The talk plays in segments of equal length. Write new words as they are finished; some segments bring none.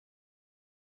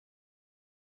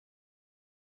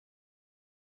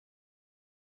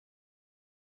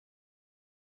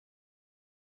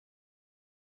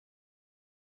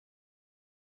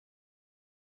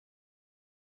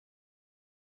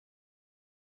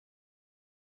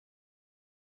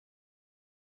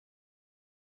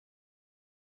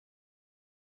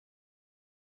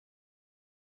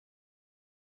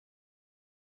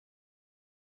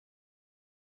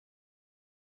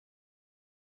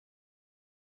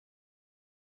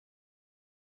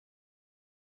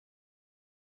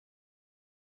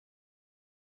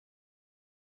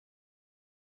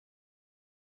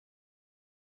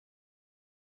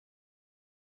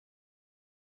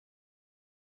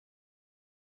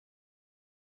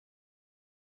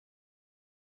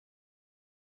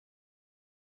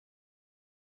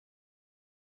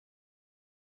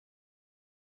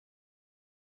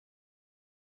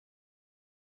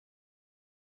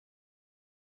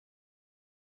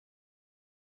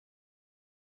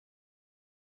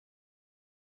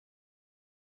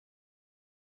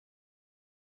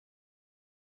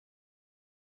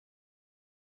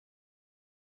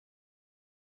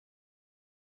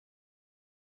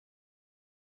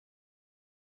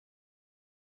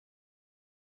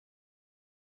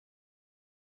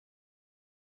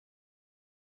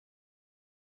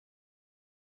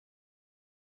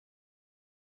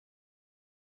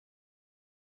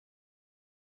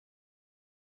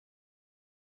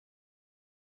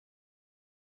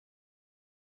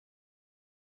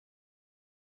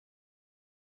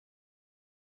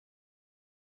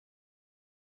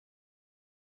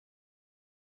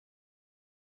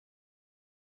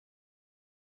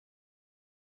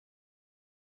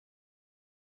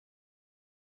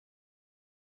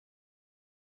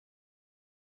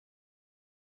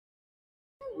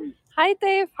Hi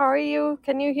Dave, how are you?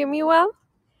 Can you hear me well?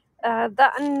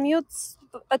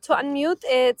 To unmute,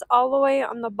 it's all the way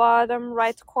on the bottom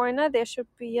right corner. There should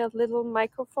be a little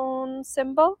microphone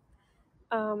symbol.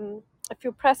 If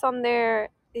you press on there,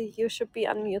 you should be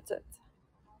unmuted.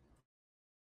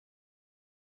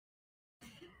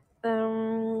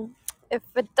 If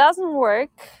it doesn't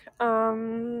work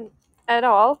at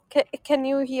all, can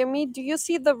you hear me? Do you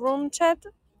see the room chat?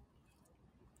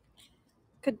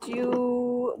 Could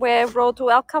you, where I wrote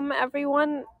welcome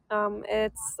everyone?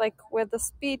 It's like where the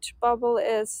speech bubble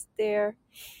is there.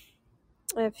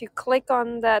 If you click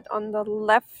on that on the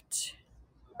left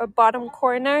bottom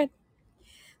corner,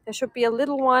 there should be a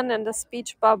little one and a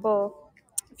speech bubble.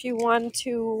 If you want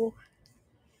to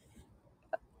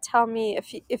tell me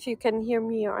if you can hear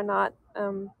me or not,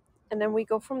 and then we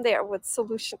go from there with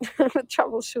solution with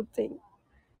troubleshooting.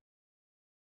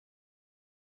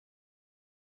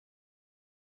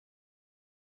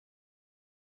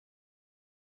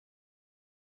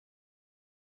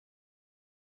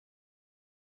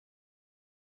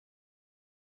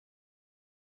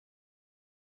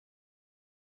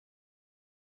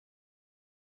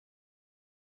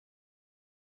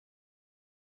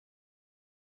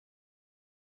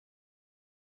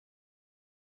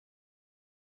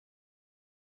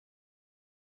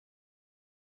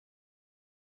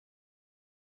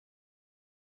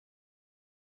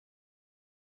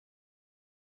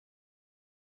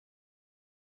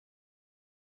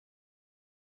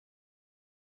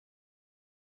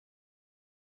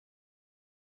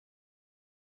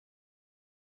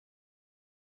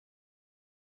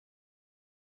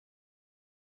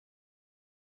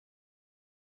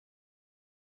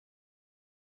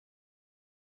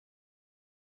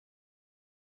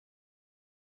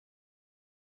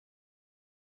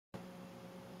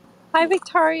 Hi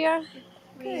Victoria.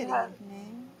 We Good have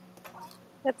evening.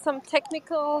 had some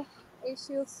technical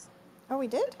issues Oh, we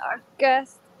did? with our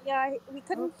guest. Yeah, we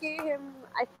couldn't Oops. hear him.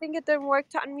 I think it didn't work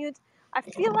to unmute. I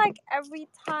feel like every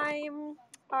time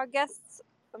our guests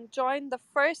join the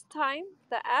first time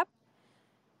the app,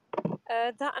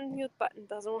 the unmute button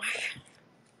doesn't work.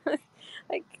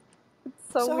 Like,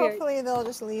 it's so So weird. hopefully they'll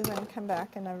just leave and come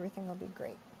back and everything will be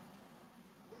great.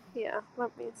 Yeah,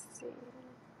 let me see.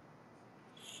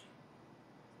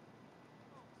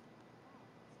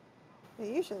 It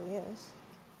usually is.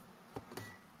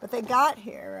 But they got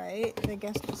here, right? The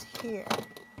guest was here.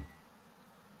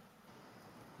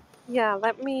 Yeah,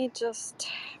 let me just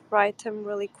write him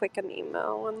really quick an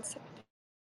email. One second.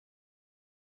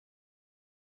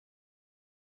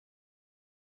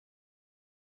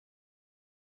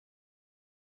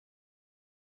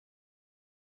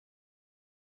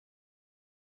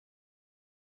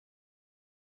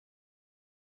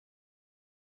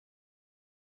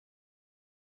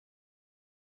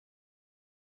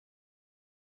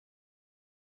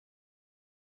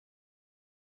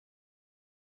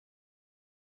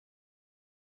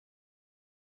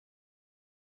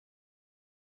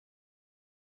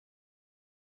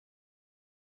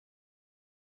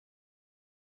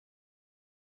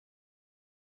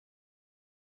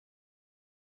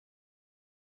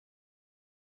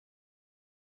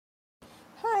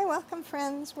 Hi, welcome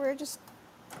friends. We're just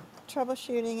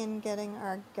troubleshooting and getting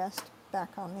our guest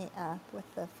back on the app with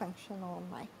the functional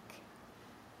mic.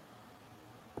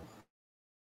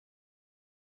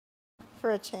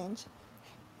 For a change.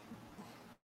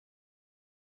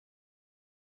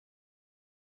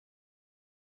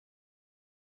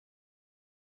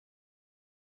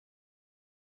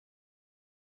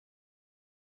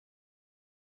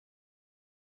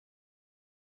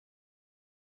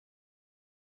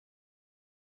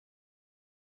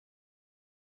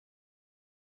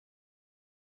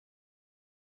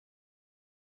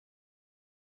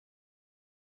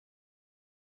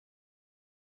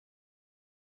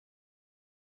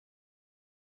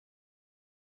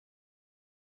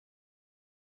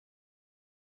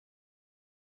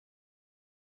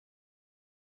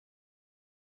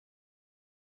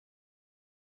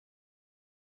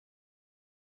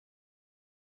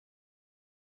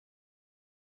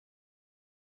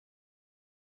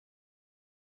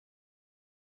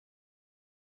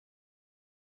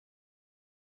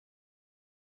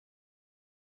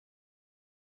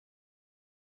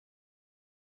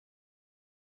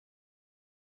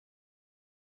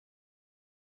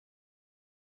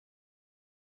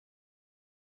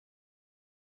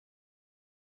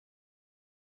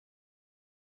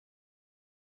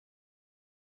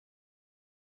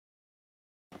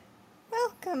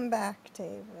 Welcome back,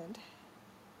 David.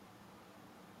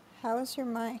 How is your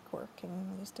mic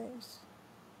working these days?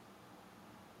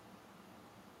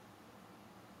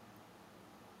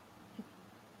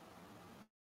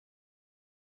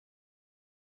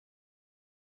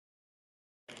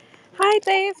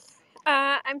 Dave.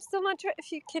 I'm still not sure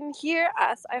if you can hear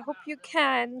us. I hope you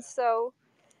can. So,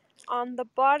 on the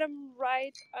bottom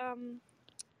right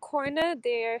corner,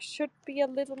 there should be a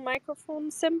little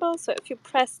microphone symbol. So, if you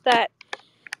press that,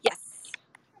 yes.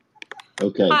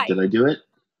 Okay, Hi. did I do it?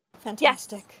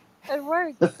 Fantastic. Yes, it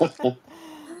works.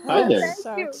 Hi there. That's Thank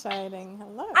so you. exciting.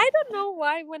 Hello. I don't know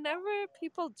why, whenever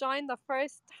people join the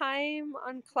first time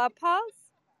on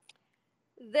Clubhouse,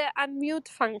 the unmute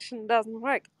function doesn't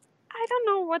work. I don't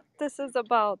know what this is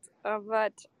about,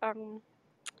 but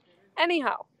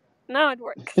anyhow, now it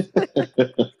works.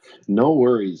 No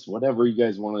worries. Whatever you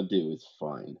guys want to do is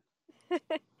fine.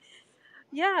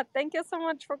 Yeah, thank you so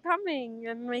much for coming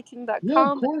and making the Yeah,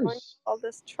 of account and going course. through all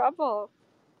this trouble.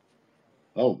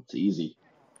 Oh, it's easy.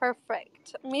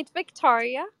 Perfect. Meet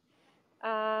Victoria.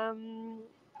 Um,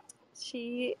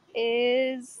 she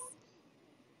is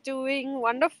doing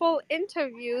wonderful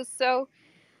interviews. So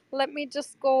let me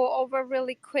just go over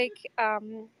really quick.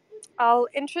 I'll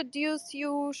introduce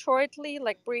you shortly,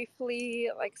 like briefly,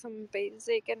 like some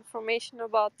basic information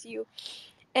about you.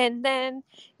 And then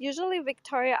usually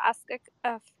Victoria asks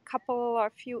a couple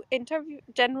or few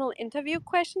general interview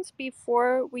questions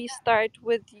before we start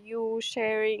with you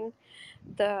sharing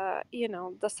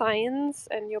the science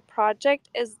and your project.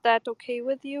 Is that okay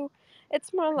with you?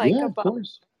 It's more like Yeah, of about,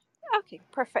 course. okay,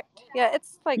 perfect. Yeah,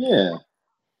 it's like Yeah,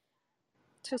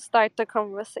 to start the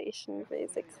conversation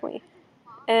basically.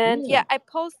 And yeah. yeah, I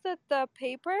posted the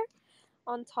paper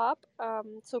on top,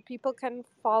 so people can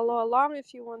follow along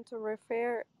if you want to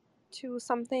refer to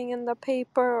something in the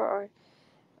paper, or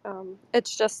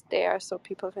it's just there so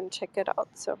people can check it out.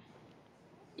 So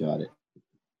Got it.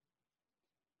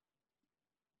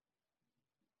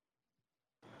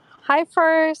 hi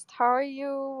first, how are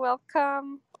you?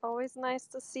 Welcome, always nice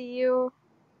to see you.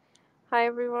 Hi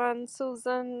everyone,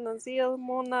 Susan, Nazil,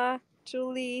 Mona,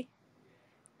 Julie,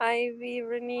 Ivy,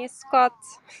 Renee, Scott.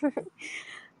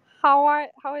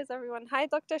 How is everyone? Hi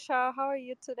Dr. Shah, how are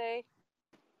you today?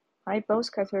 Hi,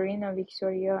 both Katerina,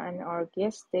 Victoria, and our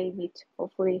guest David.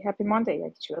 Hopefully, happy Monday,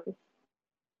 actually.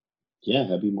 Yeah,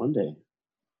 happy Monday.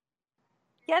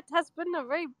 Yeah, it has been a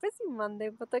very busy Monday,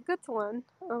 but a good one.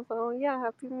 So yeah,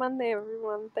 happy Monday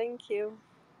everyone. Thank you.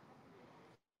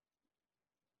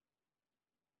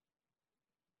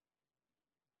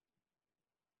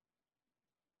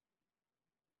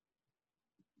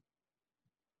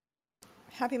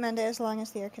 Happy Monday as long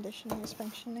as the air conditioning is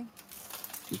functioning.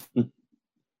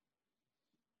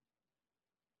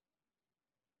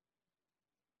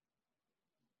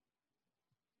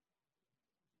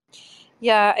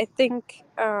 Yeah, I think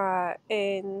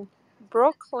in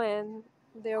Brooklyn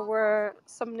there were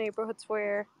some neighborhoods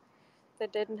where they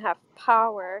didn't have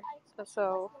power.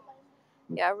 So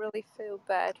yeah, I really feel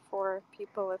bad for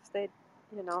people if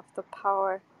if the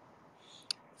power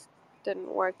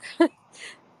didn't work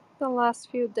the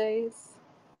last few days.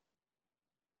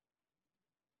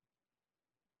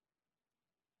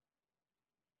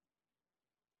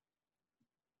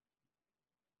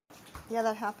 Yeah,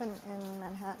 that happened in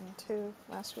Manhattan too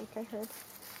last week, I heard.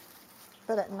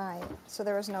 But at night, so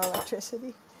there was no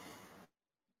electricity.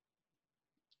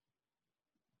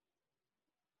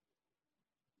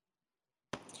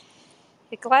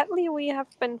 Gladly we have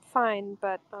been fine,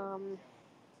 but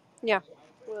yeah,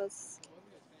 was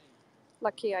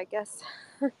lucky I guess.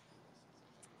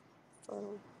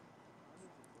 So,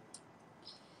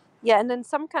 yeah, and in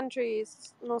some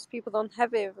countries, most people don't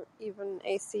have even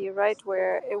AC, right?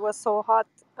 Where it was so hot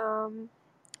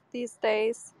these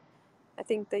days. I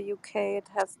think the UK, it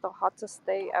has the hottest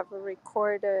day ever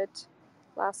recorded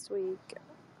last week.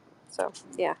 So,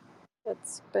 yeah,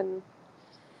 it's been,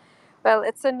 well,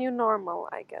 it's a new normal,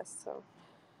 I guess. So,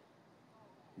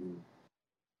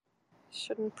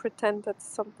 shouldn't pretend that's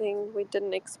something we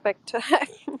didn't expect to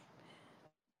happen.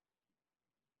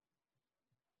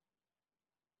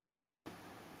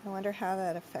 I wonder how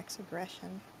that affects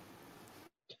aggression.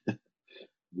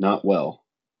 Not well.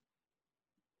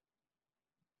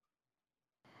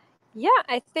 Yeah,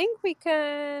 I think we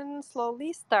can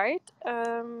slowly start,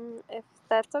 if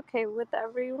that's okay with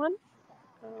everyone.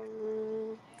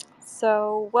 Um,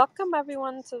 so, welcome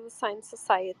everyone to the Science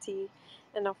Society,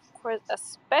 and of course, a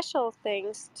special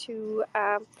thanks to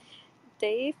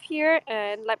Dave here.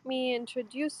 And let me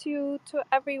introduce you to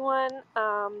everyone.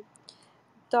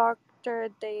 Dr.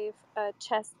 Dave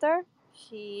Chester.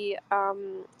 He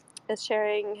is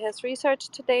sharing his research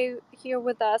today here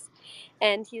with us,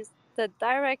 and he's the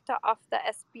director of the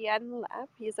SBN lab.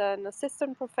 He's an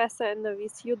assistant professor in the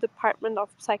VCU Department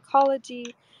of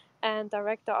Psychology and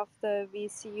director of the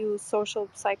VCU Social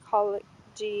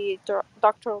Psychology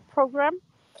doctoral program.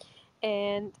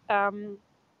 and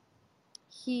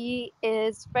he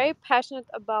is very passionate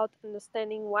about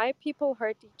understanding why people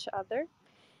hurt each other,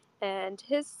 and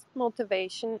his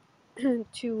motivation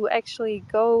to actually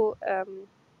go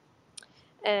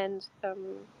and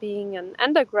being an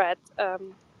undergrad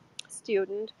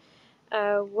student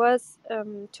was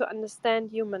to understand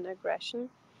human aggression.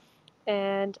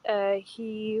 And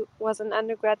he was an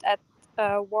undergrad at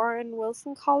Warren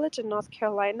Wilson College in North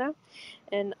Carolina.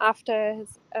 And after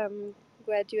his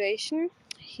graduation,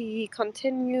 he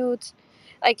continued,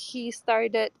 like he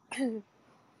started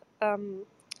um,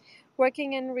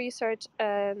 working in research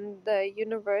in the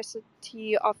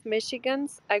University of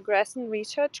Michigan's Aggression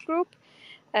Research Group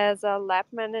as a lab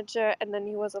manager, and then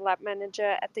he was a lab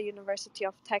manager at the University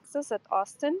of Texas at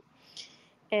Austin.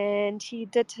 And he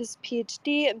did his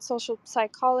PhD in social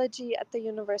psychology at the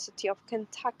University of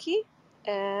Kentucky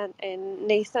and in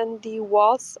Nathan D.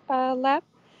 Wall's lab.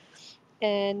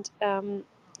 And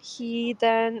he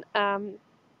then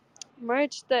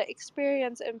merged the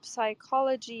experience in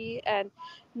psychology and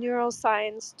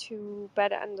neuroscience to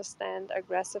better understand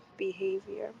aggressive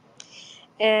behavior.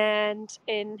 And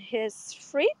in his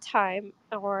free time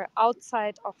or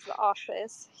outside of the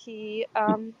office, he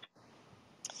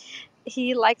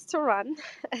likes to run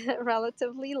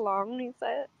relatively long, he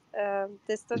said,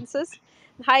 distances,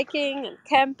 hiking and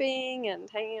camping and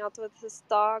hanging out with his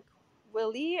dog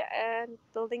Willie and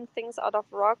building things out of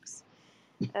rocks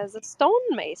as a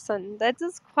stonemason. That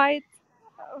is quite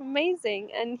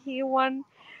amazing, and he won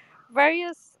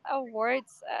various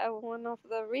awards. One of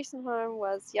the recent ones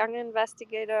was Young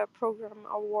Investigator Program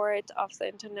Award of the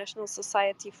International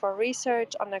Society for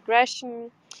Research on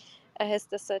Aggression. His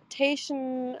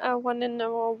dissertation won an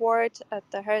award at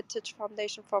the Heritage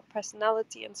Foundation for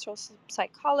Personality and Social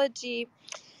Psychology,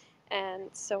 and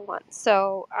so on.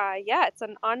 So, yeah, it's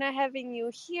an honor having you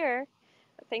here.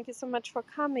 Thank you so much for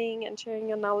coming and sharing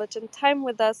your knowledge and time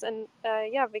with us. And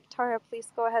yeah, Victoria, please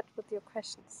go ahead with your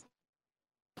questions.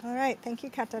 All right, thank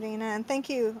you, Katarina, and thank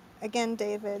you again,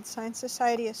 David. Science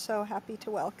Society is so happy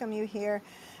to welcome you here.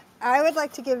 I would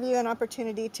like to give you an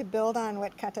opportunity to build on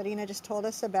what Katarina just told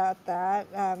us about that.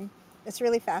 It's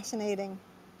really fascinating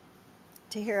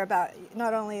to hear about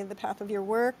not only the path of your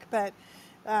work, but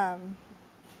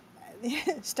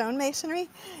stonemasonry.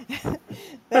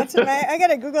 I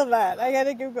gotta Google that. I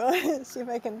gotta Google see if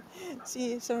I can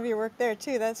see some of your work there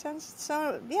too. That sounds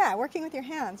so, yeah, working with your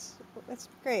hands. That's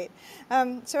great.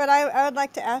 So what I would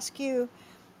like to ask you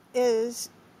is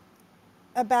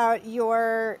about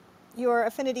your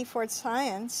affinity for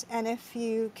science, and if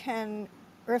you can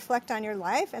reflect on your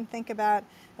life and think about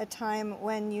a time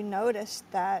when you noticed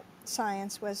that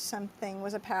science was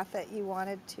a path that you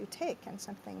wanted to take and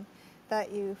something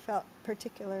that you felt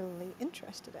particularly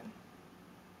interested in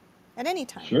at any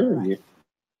time in your Sure. life.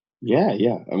 Yeah.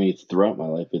 I mean, it's throughout my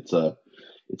life. It's a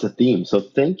theme. So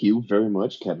thank you very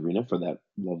much, Katerina, for that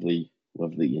lovely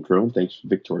intro, and thanks,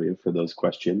 Victoria, for those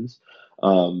questions.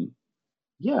 Um,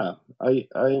 yeah,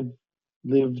 I've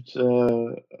lived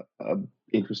a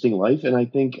interesting life, and I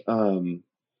think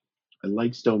I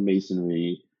like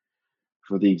stonemasonry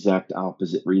for the exact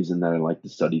opposite reason that I like to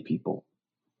study people.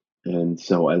 And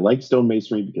so I like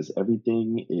stonemasonry because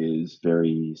everything is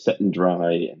very set and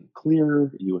dry and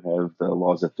clear. You have the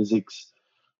laws of physics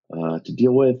to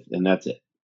deal with, and that's it.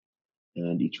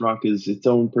 And each rock is its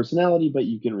own personality, but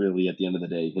you can really, at the end of the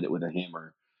day, hit it with a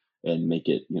hammer and make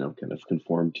it, kind of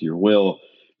conform to your will.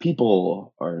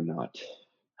 People are not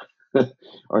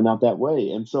that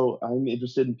way, and so I'm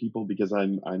interested in people because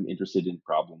I'm interested in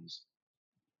problems,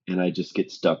 and I just get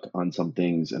stuck on some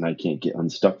things, and I can't get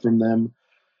unstuck from them.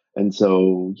 And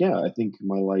so, yeah, I think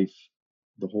my life,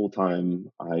 the whole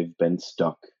time, I've been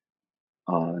stuck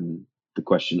on the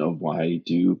question of why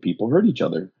do people hurt each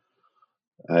other.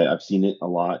 I've seen it a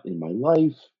lot in my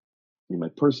life, in my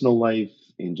personal life,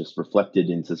 and just reflected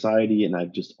in society, and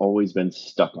I've just always been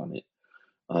stuck on it.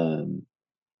 Um,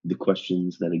 the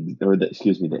questions that, or the,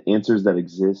 excuse me, the answers that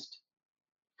exist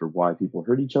for why people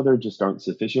hurt each other just aren't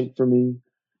sufficient for me.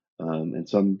 And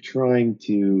so I'm trying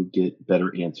to get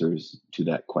better answers to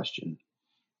that question.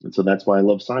 And so that's why I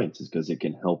love science, is because it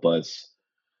can help us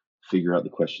figure out the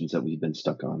questions that we've been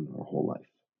stuck on our whole life.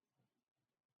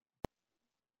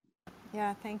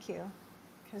 Yeah, thank you.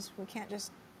 Because we can't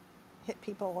just hit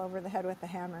people over the head with a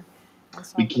hammer and We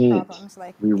solve the can't. problems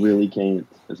like, We really can't,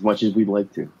 as much as we'd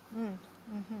like to.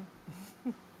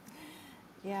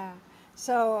 yeah.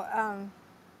 So,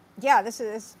 yeah, this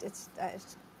is, it's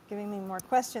giving me more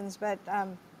questions, but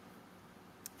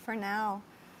for now,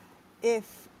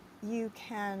 if you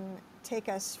can take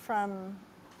us from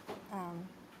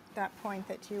that point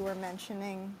that you were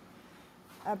mentioning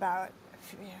about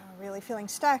really feeling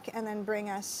stuck, and then bring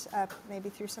us up maybe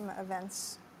through some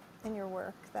events in your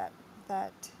work that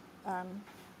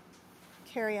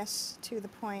carry us to the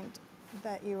point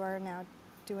that you are now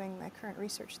doing the current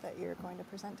research that you're going to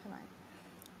present tonight.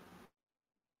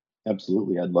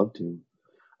 Absolutely, I'd love to.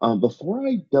 Before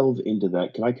I delve into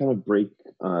that, can I kind of break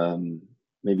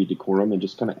maybe decorum and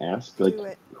just kind of ask, like, Do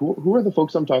it. who are the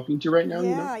folks I'm talking to right now?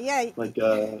 You know, Yeah. like,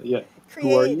 yeah,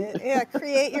 who are Create you? it. Yeah,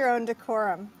 create your own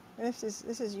decorum. This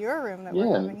is your room that we're Yeah,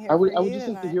 having here for I would you just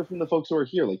like to tonight. hear from the folks who are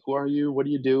here. Like, who are you? What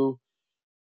do you do?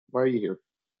 Why are you here?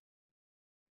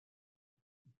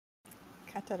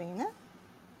 Katarina,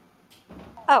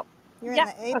 Oh, you're in yeah.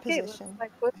 the A Okay, looks position.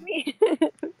 like with me.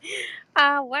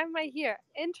 Why am I here?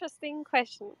 Interesting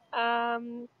question.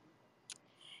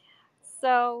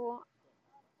 So,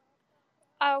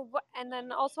 and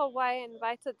then also why I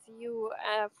invited you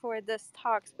for this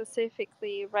talk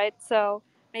specifically, right? So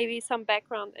maybe some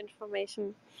background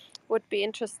information would be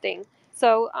interesting.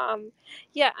 So,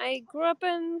 yeah, I grew up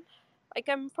in, like,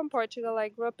 I'm from Portugal. I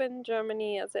grew up in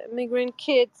Germany as an immigrant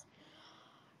kid,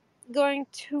 going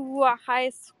to a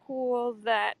high school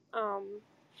that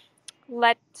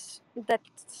led that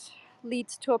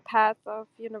leads to a path of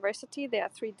university. There are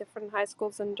three different high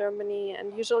schools in Germany,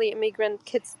 and usually immigrant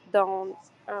kids don't.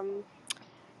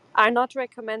 Are not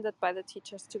recommended by the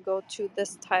teachers to go to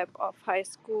this type of high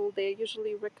school. They're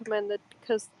usually recommended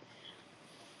because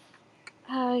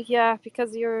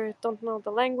because you don't know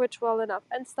the language well enough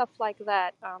and stuff like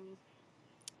that,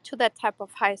 to that type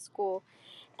of high school.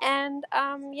 And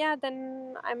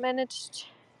then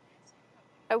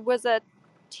I was a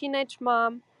teenage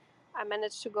mom. I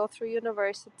managed to go through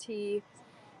university,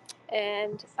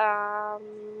 and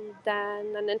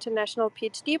then an international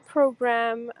PhD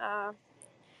program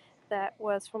that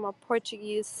was from a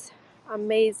Portuguese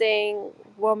amazing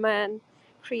woman,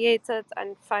 created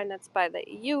and financed by the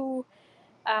EU.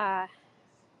 Uh,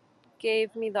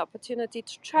 Gave me the opportunity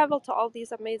to travel to all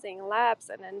these amazing labs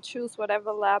and then choose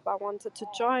whatever lab I wanted to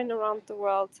join around the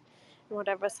world,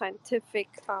 whatever scientific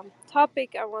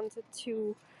topic I wanted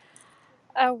to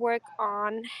work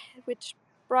on, which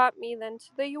brought me then to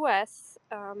the US,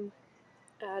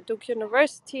 Duke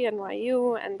University,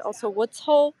 NYU, and also Woods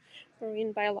Hole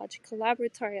Marine Biological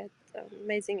Laboratory. I had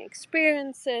amazing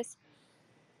experiences.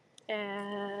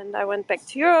 And I went back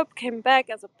to Europe, came back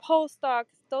as a postdoc.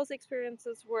 Those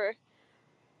experiences were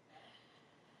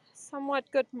somewhat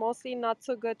good, mostly not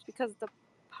so good, because the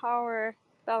power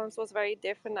balance was very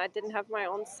different. I didn't have my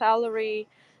own salary,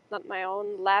 not my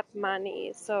own lab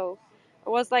money. So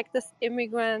I was like this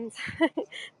immigrant,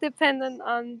 dependent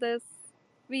on this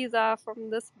visa from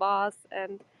this boss.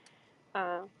 And,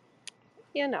 uh,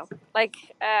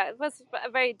 it was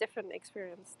a very different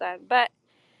experience then. But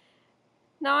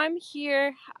now I'm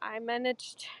here. I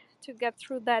managed to get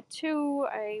through that too.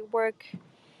 I work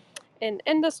in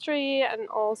industry, and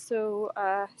also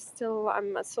still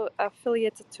I'm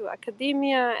affiliated to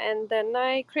academia. And then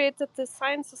I created the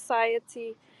Science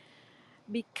Society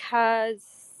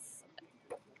because,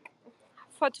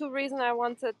 for two reasons, I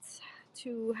wanted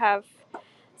to have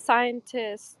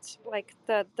scientists, like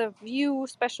the view,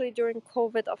 especially during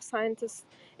COVID, of scientists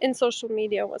in social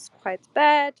media was quite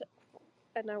bad,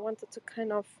 and I wanted to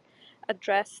kind of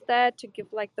address that, to give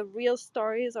like the real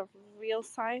stories of real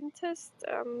scientists,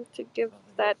 to give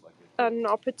that an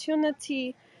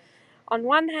opportunity on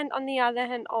one hand. On the other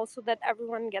hand, also that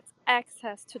everyone gets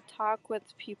access to talk with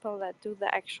people that do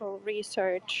the actual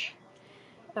research,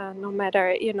 no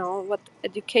matter what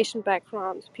education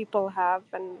backgrounds people have.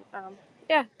 And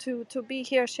to be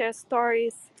here, share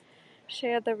stories,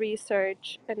 share the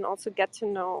research, and also get to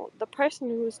know the person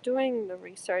who's doing the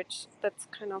research. That's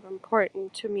kind of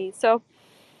important to me. So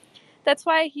that's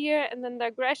why I here. And then the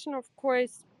aggression, of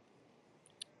course,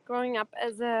 growing up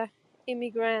as a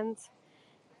immigrant,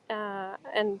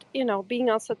 and being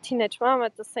also a teenage mom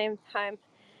at the same time,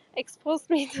 exposed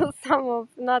me to some of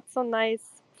not so nice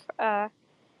uh,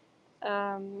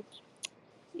 um,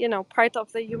 part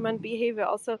of the human behavior,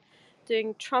 also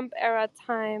during Trump era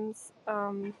times.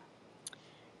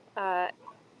 Uh,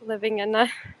 Living in a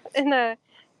in a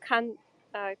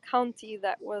county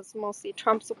that was mostly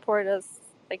Trump supporters,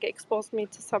 like, exposed me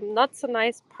to some not so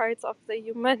nice parts of the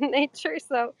human nature.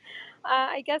 So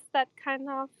I guess that kind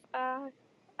of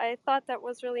I thought that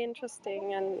was really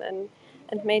interesting, and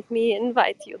made me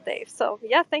invite you, Dave. So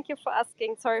yeah, thank you for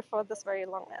asking. Sorry for this very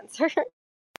long answer.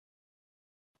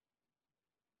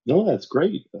 No, that's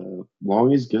great.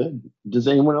 Long is good. Does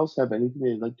anyone else have anything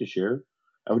they'd like to share?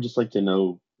 I would just like to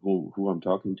know who I'm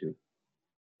talking to.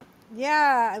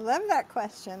 Yeah, I love that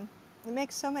question. It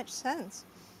makes so much sense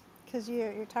because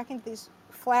you're talking to these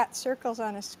flat circles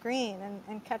on a screen.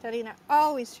 And Katarina,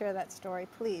 always share that story,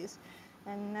 please,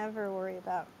 and never worry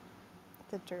about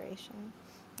the duration.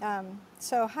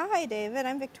 So hi, David.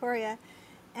 I'm Victoria,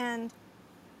 and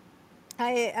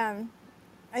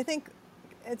I think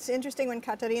it's interesting when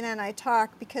Katarina and I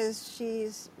talk because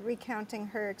she's recounting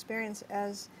her experience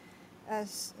as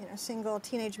single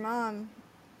teenage mom,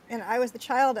 and I was the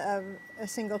child of a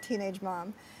single teenage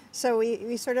mom. So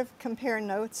we sort of compare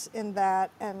notes in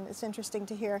that, and it's interesting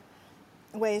to hear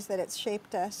ways that it's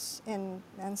shaped us and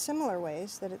similar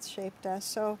ways that it's shaped us.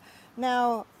 So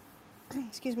now,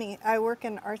 excuse me, I work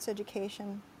in arts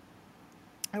education.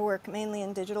 I work mainly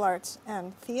in digital arts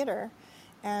and theater,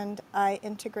 and I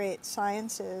integrate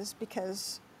sciences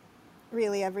because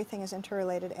really everything is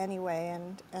interrelated anyway,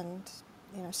 and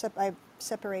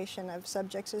separation of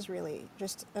subjects is really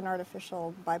just an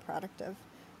artificial byproduct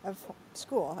of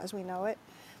school as we know it.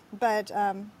 But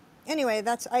anyway,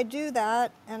 I do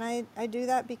that, and I do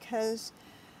that because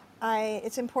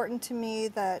it's important to me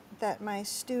that my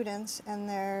students, and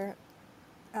they're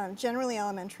generally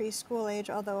elementary school age,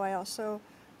 although I also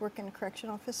work in a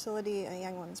correctional facility, a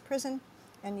young one's prison,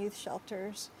 and youth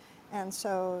shelters. And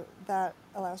so that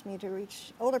allows me to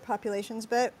reach older populations.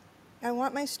 But I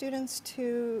want my students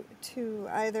to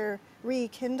either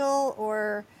rekindle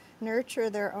or nurture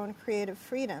their own creative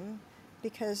freedom,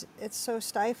 because it's so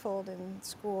stifled in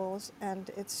schools,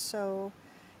 and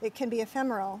it can be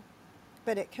ephemeral,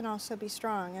 but it can also be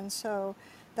strong. And so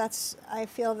I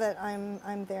feel that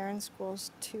I'm there in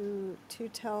schools to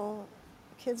tell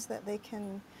kids that they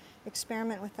can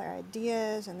experiment with their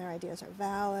ideas, and their ideas are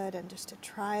valid, and just to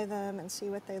try them and see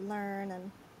what they learn,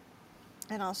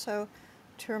 and also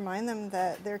to remind them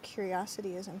that their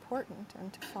curiosity is important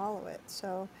and to follow it.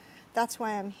 So that's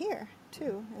why I'm here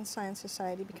too in Science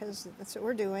Society, because that's what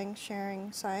we're doing,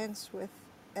 sharing science with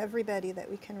everybody that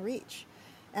we can reach,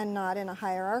 and not in a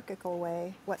hierarchical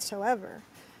way whatsoever.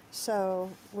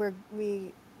 So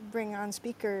we bring on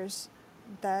speakers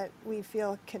that we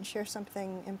feel can share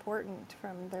something important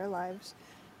from their lives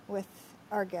with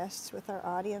our guests, with our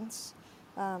audience.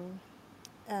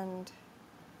 And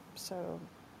so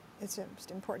it's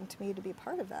just important to me to be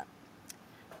part of that.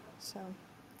 So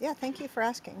yeah, thank you for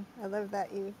asking. I love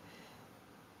that you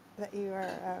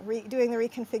are doing the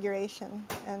reconfiguration.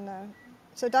 And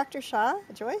so Dr. Shah,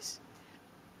 Joyce,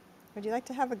 would you like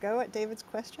to have a go at David's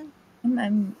question?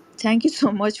 Thank you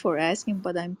so much for asking,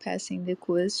 but I'm passing the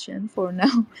question for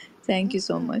now. Thank you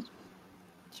so Mm-hmm. much.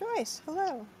 Joyce,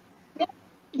 hello.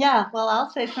 Yeah, well, I'll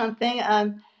say something.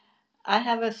 I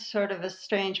have a sort of a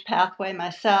strange pathway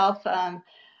myself. Uh,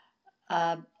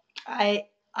 I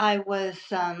was,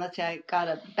 let's see, I got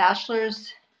a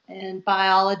bachelor's in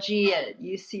biology at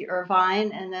UC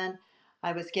Irvine, and then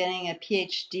I was getting a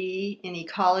PhD in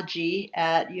ecology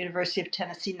at University of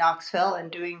Tennessee, Knoxville,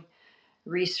 and doing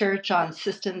research on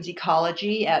systems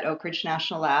ecology at Oak Ridge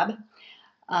National Lab.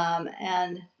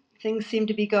 And things seemed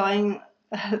to be going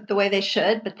the way they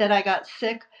should, but then I got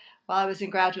sick while I was in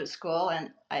graduate school,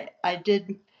 and I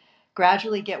did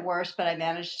gradually get worse, but I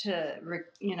managed to,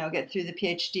 get through the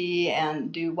PhD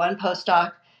and do one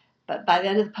postdoc. But by the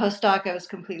end of the postdoc, I was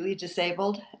completely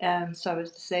disabled, and so I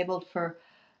was disabled for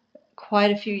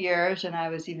quite a few years, and I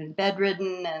was even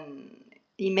bedridden and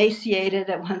emaciated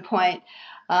at one point.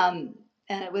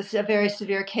 And it was a very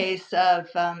severe case of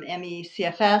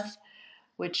ME/CFS,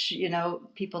 which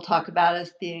people talk about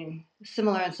as being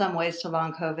similar in some ways to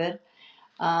long COVID.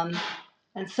 Um,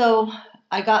 and so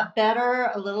I got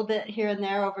better a little bit here and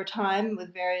there over time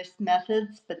with various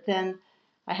methods, but then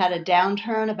I had a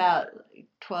downturn about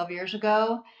 12 years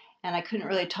ago, and I couldn't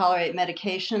really tolerate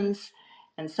medications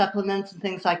and supplements and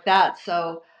things like that.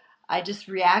 So I just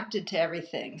reacted to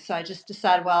everything. So I just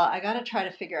decided, well, I got to try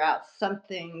to figure out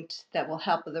something that will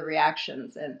help with the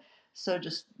reactions. And so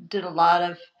just did a lot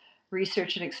of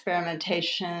research and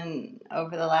experimentation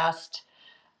over the last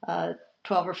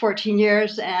 12 or 14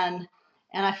 years, and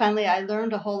I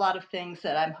learned a whole lot of things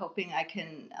that I'm hoping I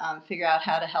can figure out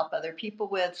how to help other people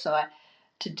with. So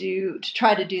to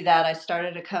try to do that, I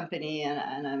started a company,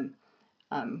 and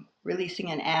I'm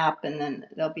releasing an app, and then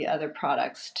there'll be other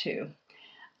products too.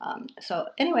 So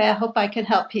anyway, I hope I can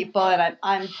help people,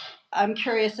 and I'm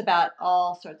curious about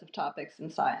all sorts of topics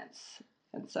in science,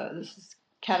 and so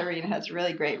Katerina has a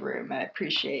really great room, and I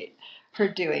appreciate her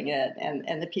doing it,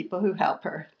 and the people who help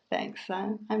her. Thanks.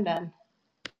 I'm done.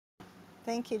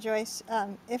 Thank you, Joyce.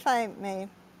 If I may,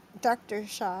 Dr.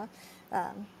 Shah,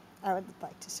 I would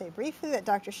like to say briefly that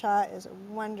Dr. Shah is a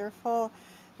wonderful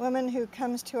woman who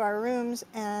comes to our rooms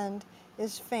and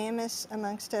is famous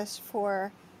amongst us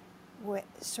for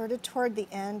sort of toward the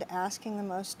end asking the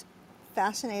most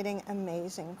fascinating,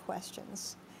 amazing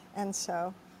questions. And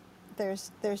so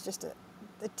there's just a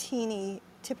teeny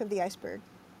tip of the iceberg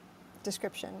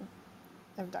description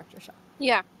of Dr. Shaw.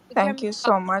 Yeah, it can Thank be you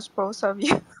so much, both of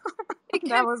you. it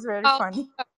That can was very be about funny.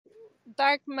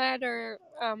 dark matter,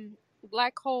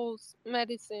 black holes,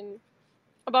 medicine,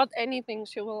 about anything.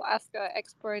 She will ask an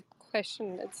expert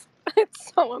question. It's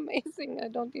it's so amazing. I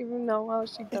don't even know how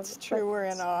she does It's it. true, we're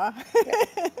in awe.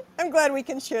 Yeah. I'm glad we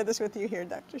can share this with you here,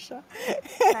 Dr. Shaw.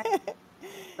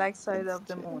 Black side It's of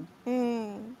the true.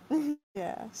 moon.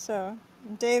 Yeah, so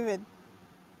David,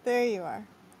 there you are.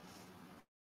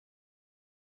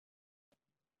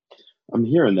 I'm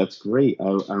here, and that's great.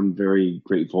 I'm very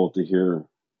grateful to hear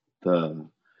the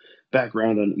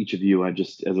background on each of you. I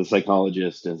just, as a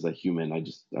psychologist, as a human, I'm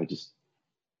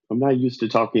not used to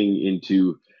talking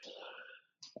into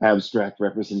abstract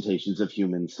representations of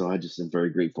humans. So I just am very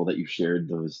grateful that you shared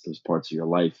those parts of your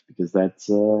life, because that's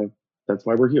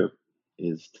why we're here,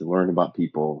 is to learn about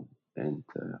people and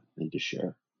to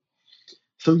share.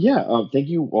 So yeah, thank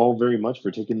you all very much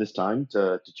for taking this time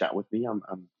to chat with me. I'm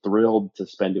thrilled to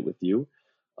spend it with you.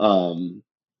 Um,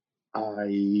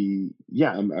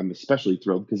 I'm especially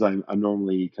thrilled because I'm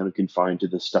normally kind of confined to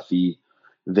the stuffy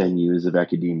venues of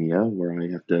academia where I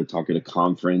have to talk at a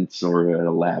conference or at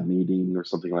a lab meeting or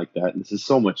something like that. And this is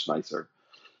so much nicer.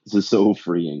 This is so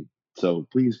freeing. So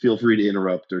please feel free to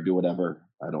interrupt or do whatever.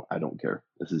 I don't care.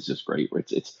 This is just great.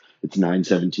 It's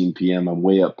 9:17 p.m. I'm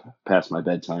way up past my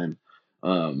bedtime.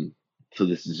 So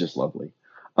this is just lovely.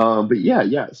 But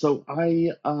yeah. So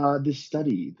this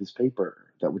study, this paper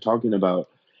that we're talking about,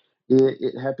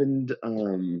 it happened.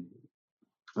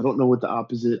 I don't know what the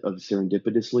opposite of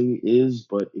serendipitously is,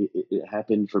 but it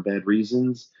happened for bad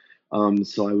reasons.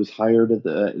 So I was hired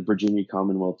at Virginia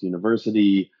Commonwealth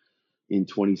University in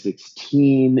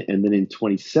 2016, and then in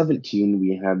 2017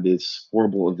 we had this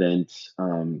horrible event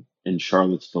in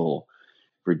Charlottesville,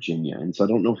 Virginia. And so I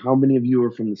don't know how many of you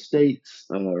are from the states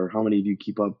or how many of you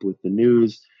keep up with the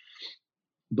news,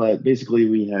 but basically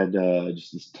we had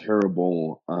just this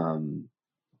terrible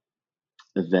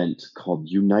event called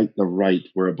Unite the Right,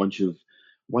 where a bunch of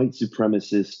white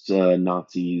supremacist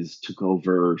Nazis took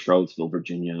over Charlottesville,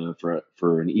 Virginia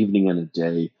for an evening and a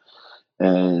day.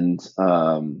 And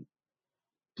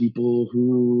people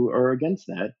who are against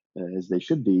that, as they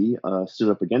should be, stood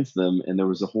up against them. And there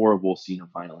was a horrible scene of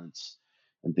violence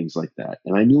and things like that.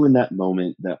 And I knew in that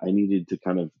moment that I needed to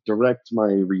kind of direct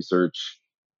my research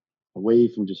away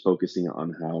from just focusing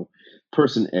on how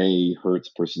person A hurts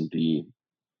person B,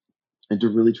 and to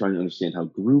really try and understand how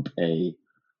group A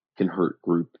can hurt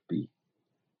group B.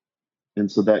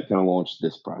 And so that kind of launched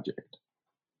this project.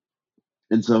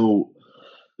 And so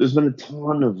there's been a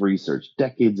ton of research,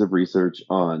 decades of research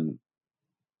on,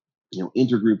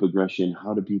 intergroup aggression.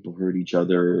 How do people hurt each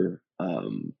other?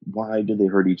 Why do they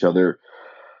hurt each other?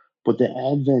 But the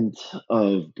advent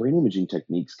of brain imaging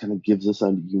techniques kind of gives us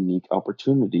a unique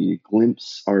opportunity to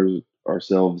glimpse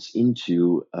ourselves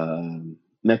into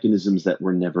mechanisms that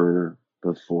were never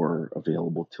before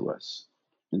available to us.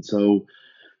 And so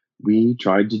we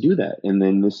tried to do that. And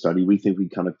then this study, we think we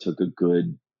kind of took a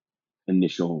good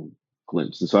initial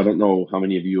glimpse. And so I don't know how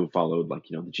many of you have followed,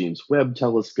 the James Webb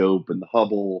Telescope and the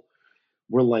Hubble.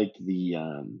 We're like the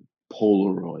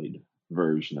Polaroid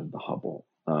version of the Hubble.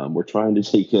 We're trying to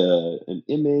take an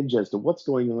image as to what's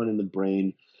going on in the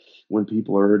brain when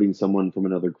people are hurting someone from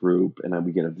another group, and then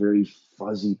we get a very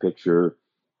fuzzy picture.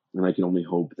 And I can only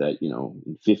hope that,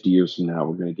 in 50 years from now,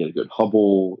 we're going to get a good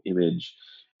Hubble image,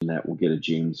 and that we'll get a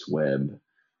James Webb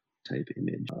type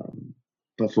image.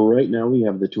 But for right now, we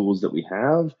have the tools that we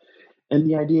have. And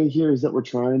the idea here is that we're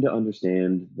trying to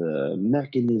understand the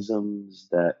mechanisms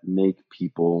that make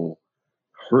people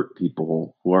hurt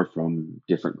people who are from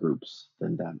different groups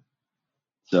than them.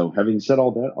 So, having said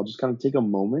all that, I'll just kind of take a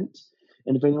moment.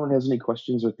 And if anyone has any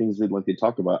questions or things they'd like to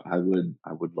talk about, I would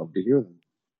love to hear them.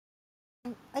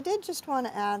 I did just want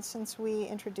to add, since we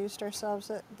introduced ourselves,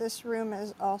 that this room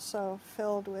is also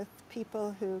filled with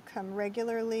people who come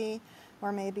regularly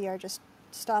or maybe are just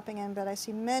stopping in, but I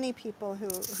see many people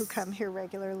who come here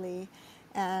regularly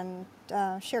and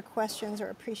share questions or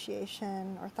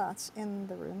appreciation or thoughts in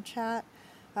the room chat.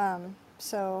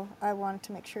 So I wanted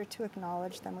to make sure to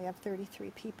acknowledge them. We have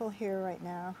 33 people here right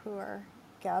now who are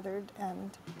gathered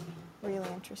and really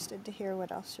interested to hear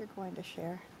what else you're going to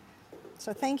share.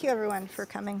 So thank you, everyone, for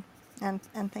coming, and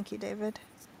thank you, David,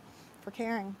 for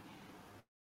caring.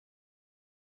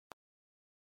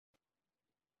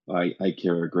 I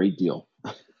care a great deal.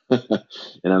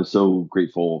 And I'm so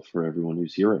grateful for everyone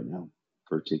who's here right now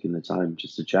for taking the time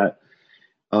just to chat.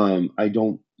 I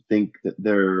don't think that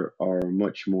there are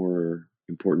much more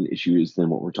important issues than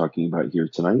what we're talking about here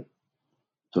tonight.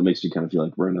 So it makes me kind of feel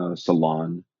like we're in a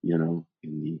salon, in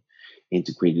the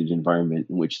antiquated environment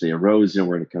in which they arose.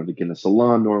 We're kind of like in a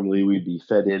salon. Normally, we'd be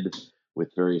feted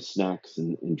with various snacks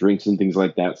and drinks and things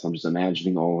like that. So I'm just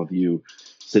imagining all of you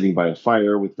sitting by a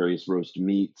fire with various roast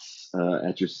meats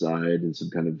at your side and some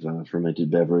kind of fermented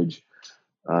beverage.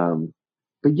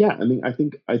 But yeah, I mean, I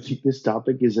think this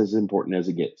topic is as important as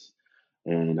it gets,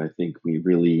 and I think we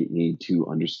really need to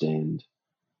understand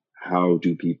how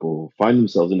do people find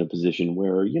themselves in a position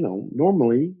where,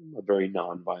 normally a very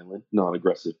non-violent,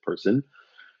 non-aggressive person,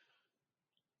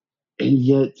 and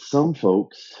yet some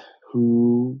folks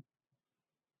who,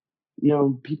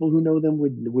 people who know them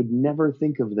would never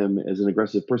think of them as an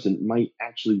aggressive person might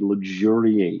actually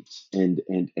luxuriate and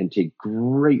take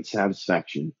great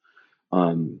satisfaction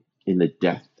in the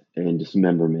death and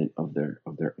dismemberment of their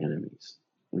enemies.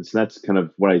 And so that's kind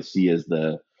of what I see as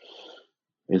the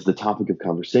topic of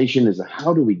conversation is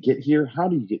how do we get here? How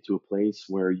do you get to a place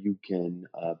where you can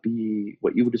be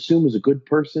what you would assume is a good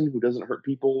person who doesn't hurt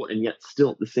people, and yet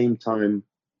still at the same time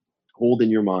hold in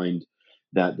your mind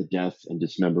that the death and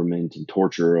dismemberment and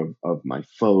torture of my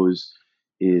foes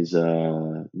is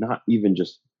not even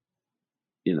just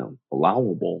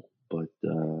allowable, but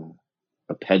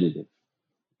appetitive,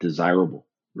 desirable,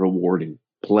 rewarding,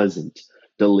 pleasant,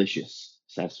 delicious,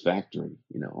 satisfactory,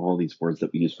 all these words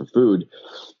that we use for food,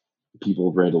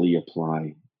 people readily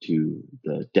apply to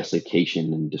the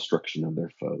desiccation and destruction of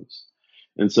their foes.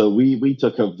 And so we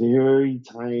took a very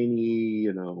tiny,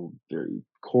 very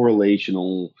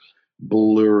correlational,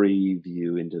 blurry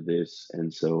view into this.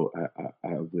 And so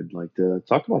I would like to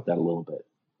talk about that a little bit.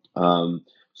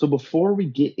 So before we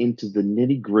get into the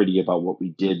nitty gritty about what we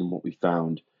did and what we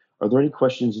found, are there any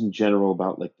questions in general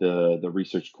about like the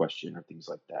research question or things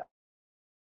like that?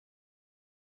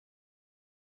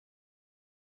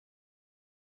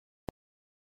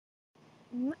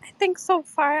 I think so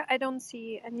far I don't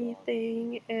see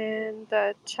anything in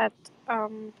the chat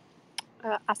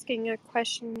asking a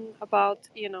question about,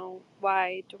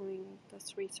 why doing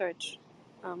this research.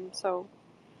 So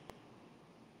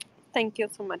thank you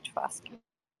so much for asking.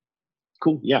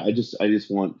 Cool. Yeah, I just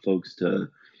want folks to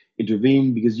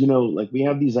intervene because like we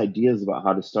have these ideas about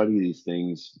how to study these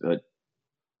things, but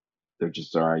they're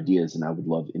just our ideas, and I would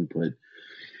love input.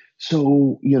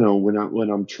 So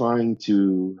when I'm trying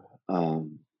to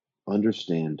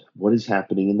understand what is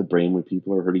happening in the brain when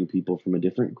people are hurting people from a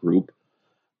different group,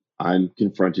 I'm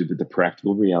confronted with the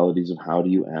practical realities of how do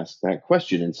you ask that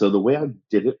question. And so the way I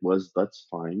did it was let's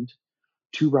find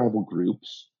two rival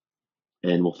groups,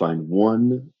 and we'll find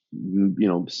one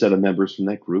set of members from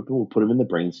that group, and we'll put them in the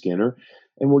brain scanner,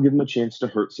 and we'll give them a chance to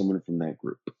hurt someone from that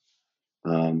group.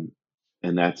 And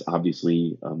that's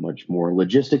obviously a much more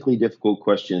logistically difficult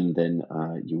question than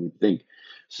you would think.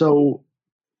 So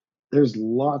there's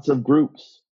lots of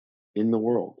groups in the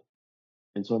world,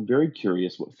 and so I'm very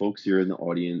curious what folks here in the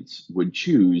audience would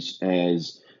choose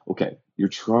as, okay, you're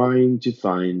trying to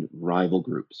find rival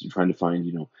groups. You're trying to find,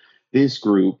 this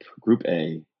group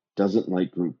A, doesn't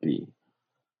like group B.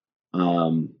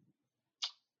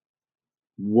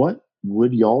 What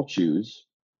would y'all choose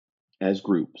as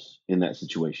groups in that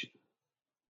situation?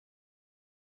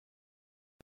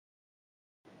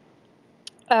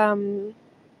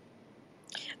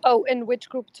 Oh, in which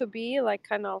group to be? Like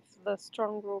kind of the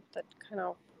strong group that kind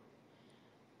of,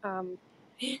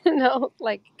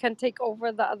 like can take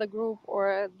over the other group,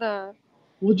 or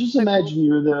Well, just the group. imagine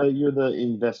you're the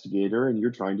investigator and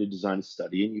you're trying to design a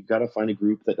study and you've got to find a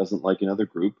group that doesn't like another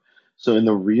group. So in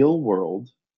the real world,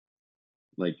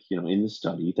 like, in the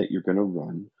study that you're going to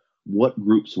run, what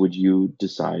groups would you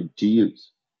decide to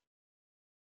use?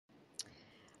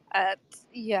 Uh,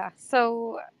 yeah.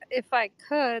 So if I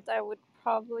could, I would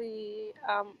probably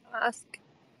ask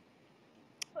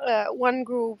one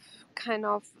group kind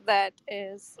of that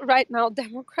is right now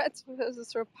Democrats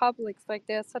versus Republicans. Like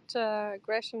there's such a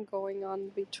aggression going on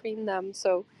between them.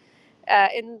 So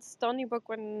in Stony Brook,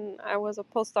 when I was a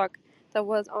postdoc, there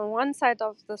was on one side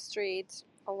of the street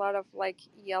a lot of like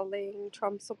yelling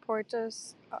Trump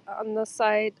supporters on the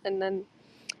side, and then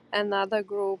another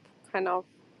group kind of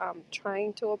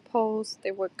trying to oppose.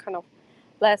 They were kind of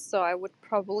less. So I would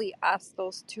probably ask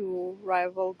those two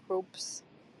rival groups,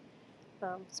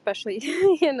 especially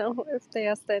if they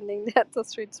are standing at the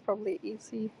street, it's probably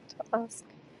easy to ask.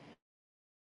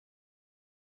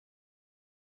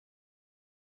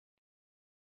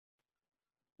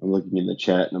 I'm looking in the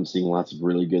chat and I'm seeing lots of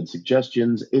really good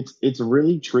suggestions. It's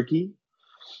really tricky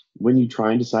when you try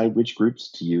and decide which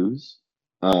groups to use,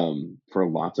 for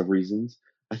lots of reasons.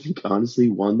 I think honestly,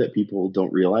 one that people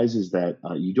don't realize is that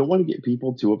you don't want to get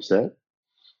people too upset.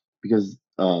 because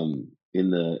in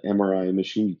the MRI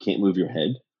machine you can't move your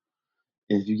head.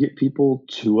 And if you get people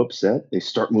too upset, they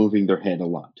start moving their head a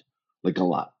lot, like a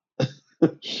lot.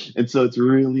 And so it's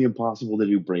really impossible to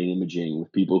do brain imaging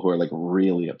with people who are like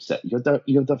really upset. You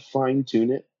have to fine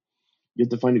tune it. You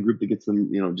have to find a group that gets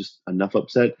them, just enough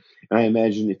upset. And I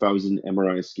imagine if I was an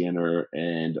MRI scanner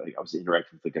and like, I was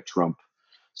interacting with like a Trump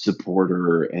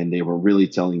supporter and they were really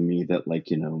telling me that like,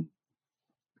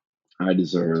 I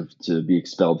deserve to be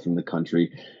expelled from the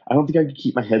country, I don't think I could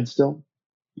keep my head still,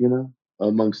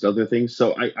 amongst other things.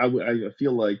 So I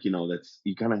feel like, that's,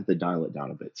 you kind of have to dial it down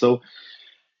a bit. So,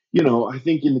 I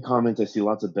think in the comments I see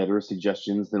lots of better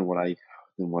suggestions than what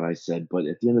I said. But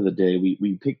at the end of the day,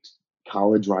 we picked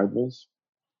college rivals.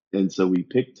 And so we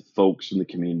picked folks from the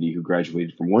community who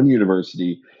graduated from one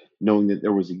university, knowing that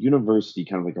there was a university,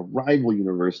 kind of like a rival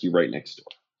university right next door.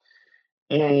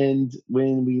 And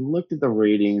when we looked at the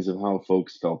ratings of how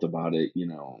folks felt about it,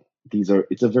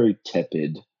 it's a very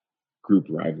tepid group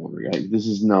rivalry. Right? This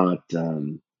is not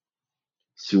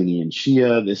Sunni and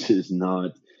Shia. This is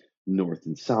not North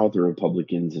and South or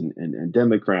Republicans and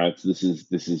Democrats. This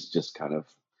is just kind of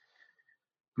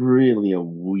really a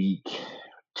weak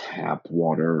tap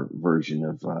water version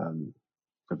of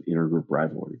intergroup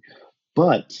rivalry.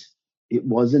 But it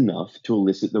was enough to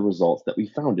elicit the results that we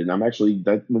found. And I'm actually,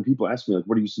 that when people ask me like,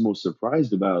 what are you most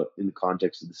surprised about in the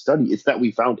context of the study, it's that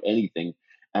we found anything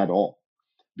at all.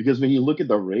 Because when you look at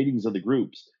the ratings of the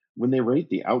groups, when they rate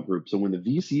the out group, so when the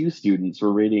VCU students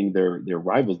were rating their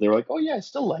rivals, they were like, oh yeah, I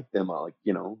still like them, like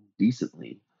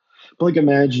decently. But like,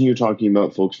 imagine you're talking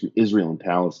about folks from Israel and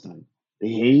Palestine. They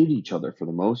hate each other for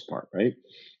the most part, right?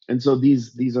 And so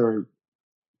these are,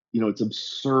 it's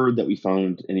absurd that we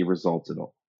found any results at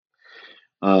all.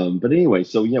 But anyway,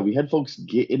 so yeah, we had folks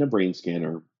get in a brain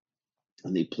scanner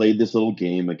and they played this little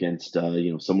game against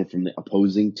someone from the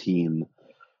opposing team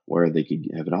where they could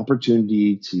have an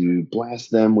opportunity to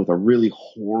blast them with a really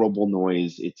horrible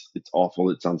noise. It's awful.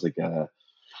 It sounds like a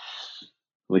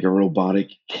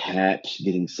robotic cat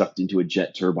getting sucked into a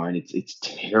jet turbine. It's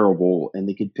terrible. And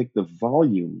they could pick the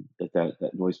volume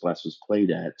that noise blast was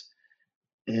played at.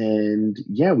 And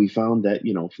yeah, we found that,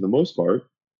 for the most part,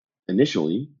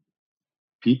 initially,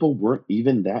 people weren't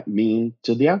even that mean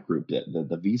to the out group.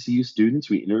 The VCU students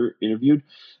we interviewed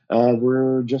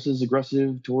were just as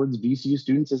aggressive towards VCU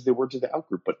students as they were to the out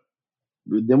group. But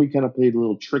then we kind of played a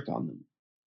little trick on them.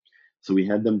 So we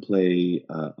had them play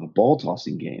a ball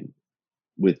tossing game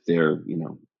with their,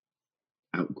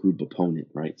 out group opponent,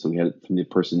 right? So we had it from the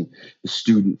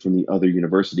student from the other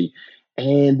university.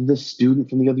 And the student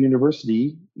from the other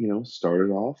university,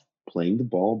 started off playing the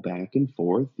ball back and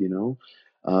forth,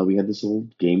 we had this little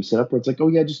game set up where it's like, oh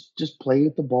yeah, just play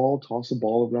with the ball, toss the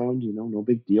ball around, no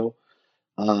big deal.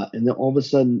 And then all of a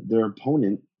sudden their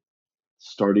opponent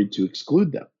started to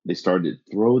exclude them. They started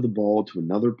to throw the ball to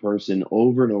another person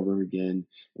over and over again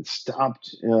and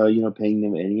stopped, paying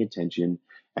them any attention.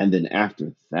 And then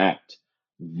after that,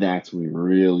 that's when we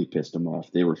really pissed them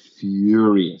off. They were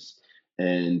furious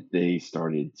and they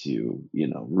started to,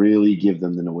 really give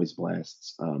them the noise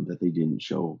blasts that they didn't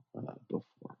show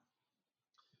before.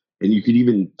 And you could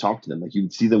even talk to them. Like you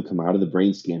would see them come out of the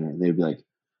brain scanner and they'd be like,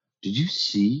 did you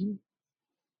see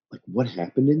like what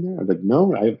happened in there? I'm like,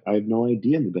 no, I have no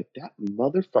idea. And they're like, that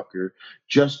motherfucker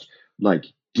just like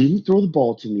didn't throw the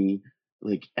ball to me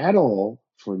like at all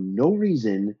for no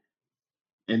reason.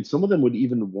 And some of them would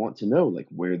even want to know like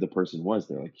where the person was.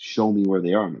 They're like, show me where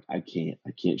they are. I'm like,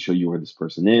 I can't show you where this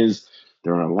person is.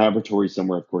 They're in a laboratory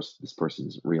somewhere. Of course, this person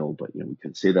isn't real, but we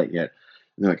couldn't say that yet.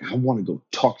 And they're like, I want to go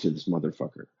talk to this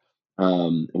motherfucker.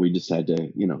 And we just had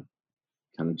to,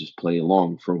 kind of just play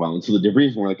along for a while until the debrief.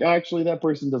 And we're like, actually, that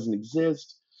person doesn't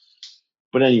exist.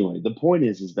 But anyway, the point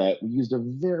is that we used a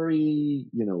very,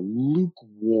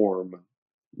 lukewarm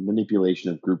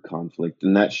manipulation of group conflict,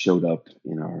 and that showed up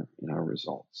in our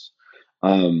results.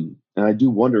 And I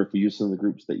do wonder if we used some of the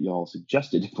groups that y'all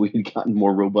suggested, if we had gotten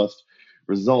more robust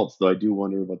results. Though I do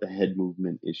wonder about the head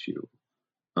movement issue.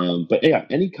 But yeah,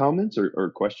 any comments or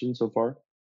questions so far?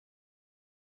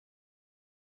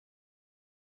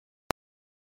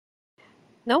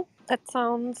 No, that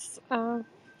sounds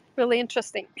really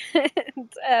interesting.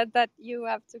 And that you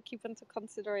have to keep into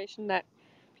consideration that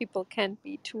people can't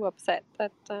be too upset.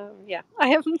 That, yeah, I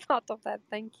haven't thought of that.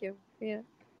 Thank you. Yeah.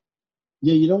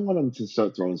 Yeah, you don't want them to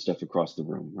start throwing stuff across the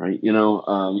room, right? You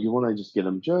want to just get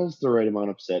them just the right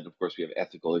amount upset. Of course, we have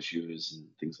ethical issues and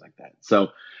things like that. So,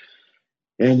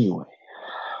 anyway,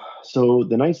 so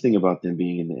the nice thing about them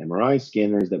being in the MRI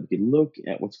scanner is that we could look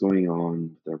at what's going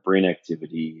on with their brain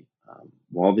activity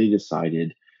while they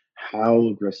decided how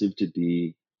aggressive to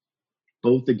be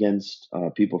both against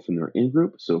people from their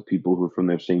in-group, so people who are from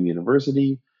their same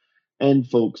university, and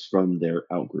folks from their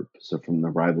out-group, so from the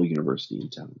rival university in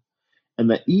town. And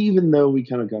that even though we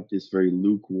kind of got this very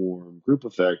lukewarm group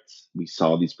effect, we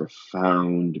saw these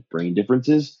profound brain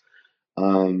differences.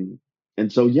 Um,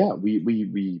 and so, yeah,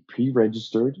 we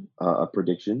pre-registered a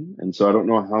prediction. And so I don't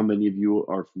know how many of you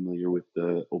are familiar with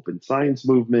the open science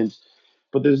movement,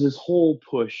 but there's this whole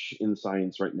push in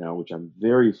science right now, which I'm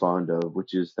very fond of,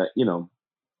 which is that,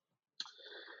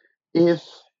 if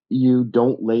you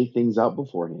don't lay things out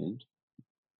beforehand,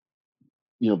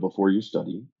 before you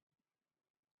study,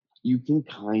 you can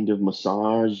kind of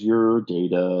massage your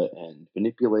data and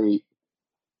manipulate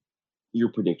your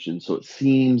predictions so it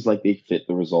seems like they fit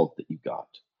the result that you got.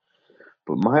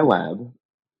 But my lab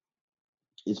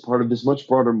is part of this much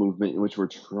broader movement in which we're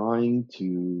trying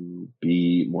to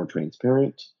be more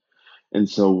transparent. And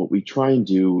so what we try and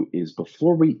do is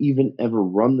before we even ever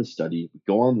run the study, we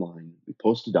go online, we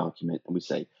post a document, and we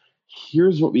say,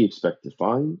 here's what we expect to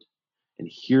find, and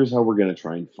here's how we're going to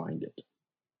try and find it.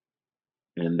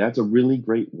 And that's a really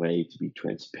great way to be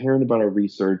transparent about our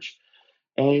research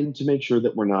and to make sure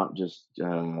that we're not just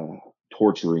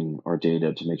torturing our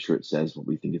data to make sure it says what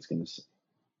we think it's going to say.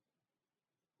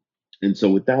 And so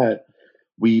with that,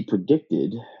 we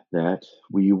predicted that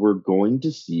we were going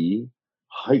to see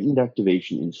heightened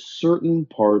activation in certain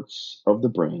parts of the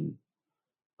brain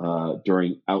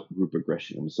during outgroup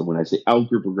aggression. So when I say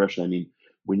outgroup aggression, I mean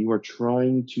when you are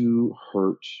trying to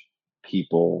hurt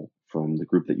people from the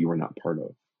group that you are not part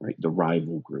of, right? The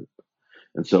rival group.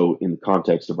 And so, in the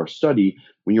context of our study,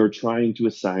 when you're trying to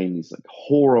assign these like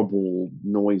horrible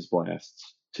noise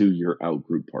blasts to your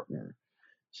outgroup partner,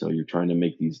 so you're trying to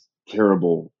make these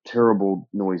terrible, terrible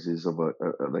noises of a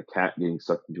cat getting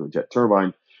sucked into a jet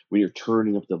turbine, when you're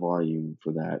turning up the volume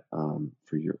for that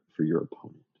for your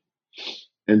opponent.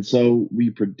 And so we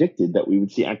predicted that we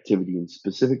would see activity in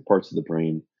specific parts of the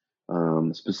brain,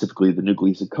 specifically the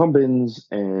nucleus accumbens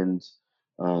and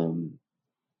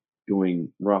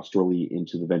going rostrally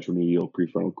into the ventromedial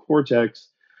prefrontal cortex,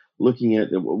 looking at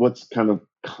what's kind of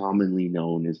commonly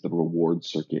known as the reward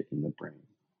circuit in the brain.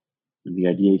 And the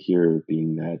idea here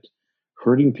being that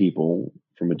hurting people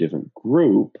from a different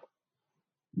group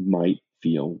might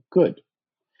feel good.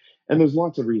 And there's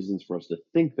lots of reasons for us to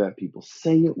think that. People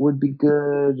say it would be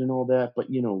good and all that, but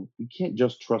we can't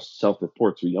just trust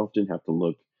self-reports. We often have to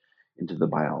look into the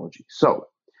biology. So,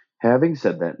 having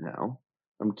said that now,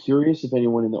 I'm curious if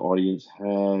anyone in the audience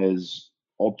has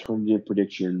alternative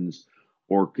predictions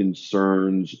or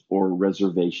concerns or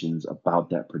reservations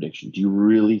about that prediction. Do you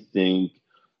really think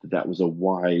that that was a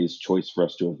wise choice for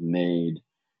us to have made?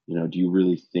 Do you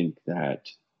really think that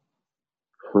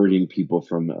hurting people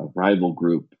from a rival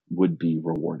group would be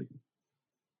rewarding?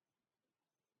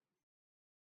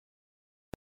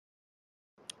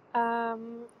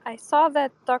 I saw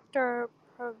that Dr.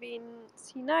 Praveen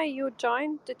Sina, you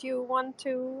joined. Did you want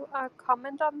to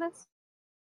comment on this?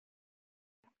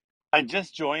 I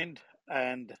just joined,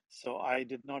 and so I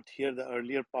did not hear the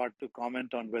earlier part to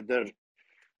comment on whether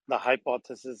the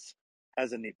hypothesis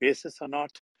has any basis or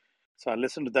not. So I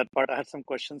listened to that part. I had some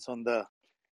questions on the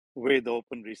way the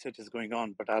open research is going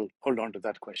on, but I'll hold on to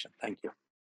that question. Thank you.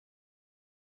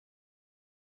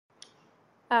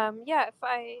 Yeah, if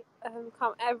I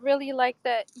I really like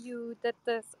that you did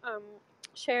this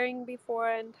sharing before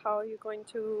and how you're going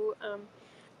to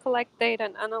collect data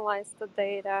and analyze the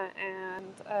data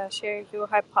and share your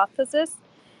hypothesis.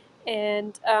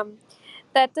 And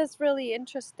that is really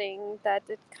interesting that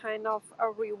it kind of a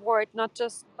reward, not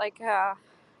just like a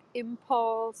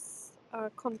impulse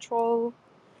control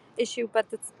issue, but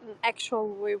it's an actual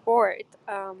reward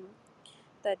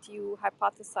that you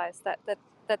hypothesize.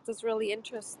 That is really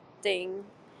interesting,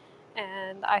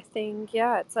 and I think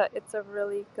it's a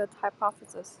really good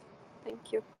hypothesis.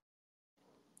 Thank you.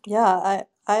 Yeah,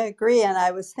 I agree. And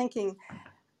I was thinking,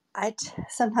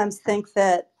 sometimes think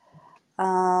that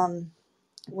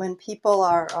when people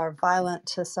are violent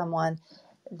to someone,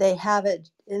 they have it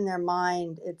in their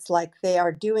mind. It's like they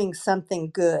are doing something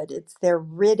good. They're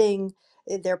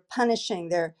punishing,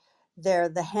 they're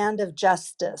the hand of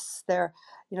justice. They're,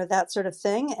 that sort of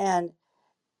thing. And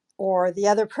or the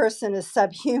other person is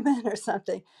subhuman or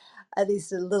something, at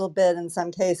least a little bit in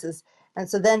some cases. And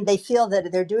so then they feel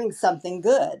that they're doing something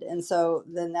good. And so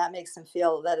then that makes them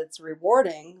feel that it's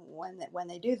rewarding when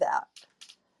they do that.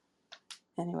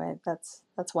 Anyway, that's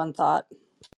one thought.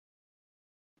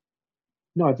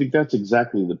 No, I think that's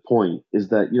exactly the point. Is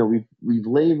that we've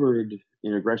labored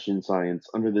in aggression science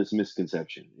under this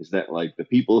misconception: is that like the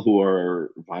people who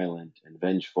are violent and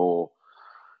vengeful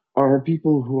are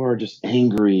people who are just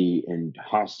angry and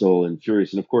hostile and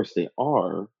furious, and of course they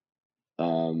are,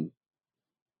 um,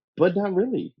 but not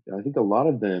really. I think a lot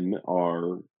of them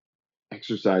are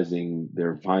exercising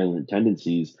their violent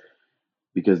tendencies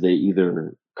because they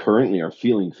either currently are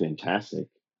feeling fantastic.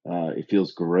 It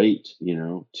feels great,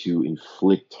 to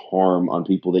inflict harm on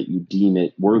people that you deem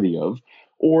it worthy of,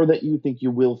 or that you think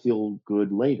you will feel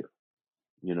good later.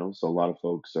 So a lot of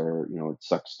folks are, it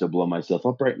sucks to blow myself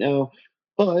up right now,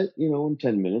 but in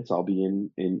 10 minutes I'll be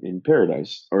in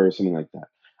paradise or something like that.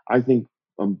 I think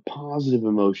positive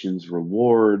emotions,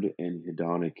 reward, and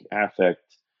hedonic affect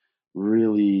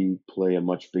really play a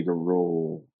much bigger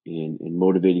role in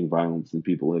motivating violence than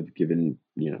people have given,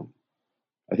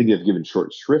 I think they've given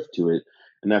short shrift to it.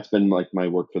 And that's been like my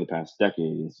work for the past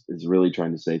decade is really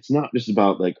trying to say it's not just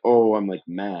about like, oh, I'm like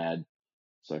mad,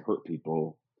 so I hurt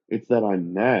people. It's that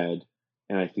I'm mad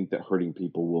and I think that hurting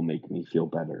people will make me feel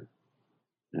better.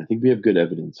 And I think we have good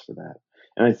evidence for that.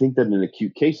 And I think that an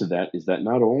acute case of that is that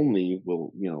not only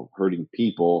will, hurting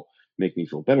people make me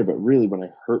feel better, but really when I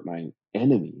hurt my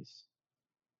enemies,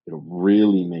 it'll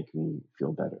really make me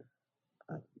feel better.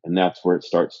 And that's where it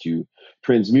starts to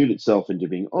transmute itself into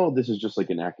being, oh, this is just like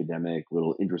an academic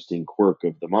little interesting quirk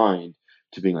of the mind,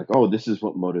 to being like, oh, this is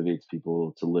what motivates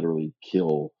people to literally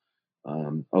kill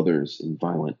others in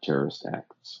violent terrorist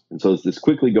acts. And so this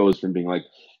quickly goes from being like,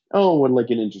 oh, what like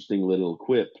an interesting little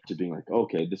quip, to being like,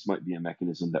 okay, this might be a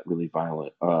mechanism that really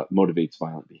motivates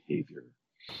violent behavior.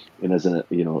 And as a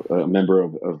member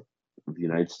of the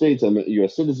United States, I'm a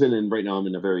U.S. citizen, and right now I'm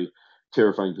in a very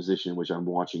terrifying position, in which I'm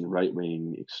watching right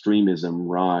wing extremism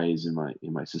rise in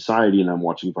my society, and I'm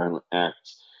watching violent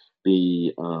acts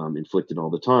be inflicted all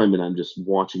the time, and I'm just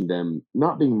watching them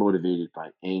not being motivated by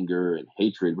anger and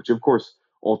hatred, which of course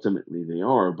ultimately they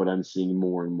are, but I'm seeing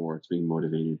more and more it's being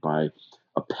motivated by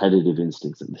appetitive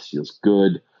instincts, and this feels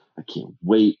good. I can't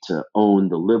wait to own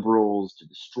the liberals, to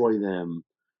destroy them.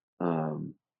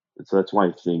 And so that's why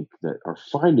I think that our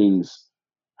findings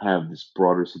have this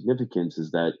broader significance,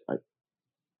 is that I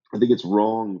think it's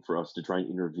wrong for us to try and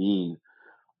intervene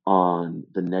on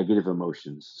the negative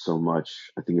emotions so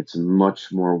much. I think it's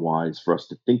much more wise for us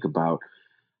to think about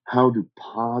how do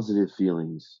positive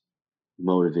feelings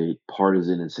motivate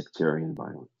partisan and sectarian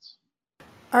violence.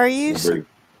 Are you? And I'm very,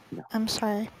 yeah, I'm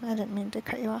sorry, I didn't mean to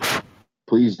cut you off.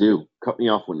 please do cut me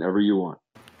off whenever you want.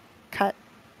 Cut.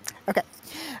 Okay.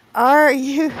 Are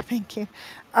you? Thank you.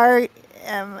 Are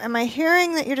am I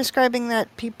hearing that you're describing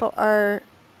that people are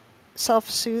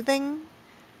self-soothing?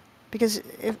 Because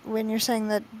when you're saying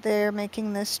that they're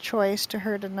making this choice to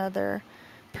hurt another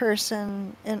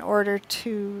person in order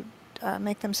to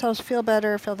make themselves feel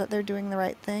better, feel that they're doing the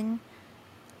right thing,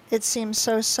 it seems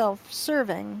so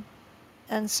self-serving.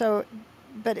 And so,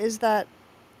 but is that,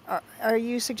 are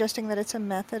you suggesting that it's a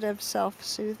method of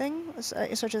self-soothing,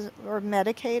 such as, or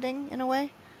medicating in a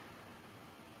way?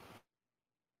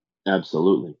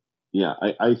 Absolutely. Yeah,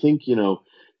 I think,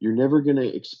 you're never going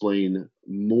to explain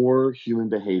more human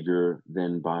behavior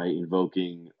than by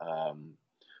invoking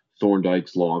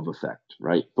Thorndike's law of effect,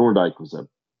 right? Thorndike was a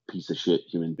piece of shit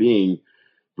human being,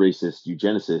 racist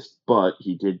eugenicist, but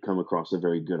he did come across a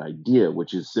very good idea,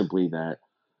 which is simply that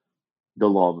the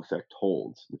law of effect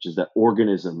holds, which is that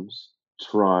organisms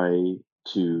try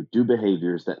to do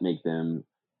behaviors that make them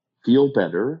feel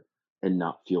better and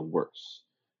not feel worse.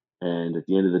 And at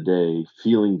the end of the day,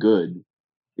 feeling good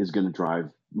is going to drive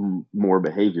more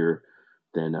behavior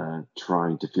than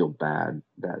trying to feel bad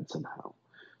somehow.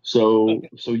 So, Okay.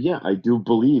 so yeah, I do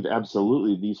believe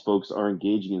absolutely these folks are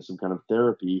engaging in some kind of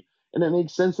therapy, and it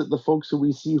makes sense that the folks who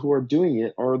we see who are doing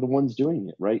it are the ones doing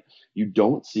it, right? You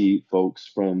don't see folks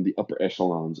from the upper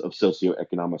echelons of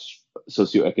socioeconomic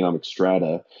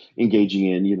strata engaging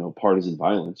in, partisan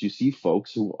violence. You see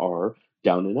folks who are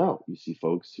down and out. You see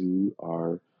folks who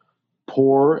are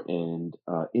poor and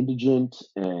indigent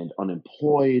and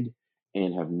unemployed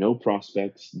and have no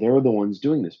prospects. They're the ones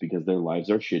doing this because their lives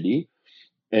are shitty,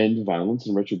 and violence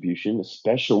and retribution,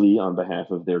 especially on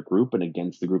behalf of their group and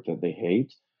against the group that they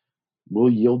hate, will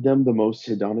yield them the most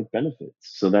hedonic benefits.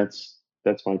 So that's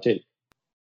my take.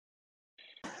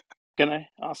 Can I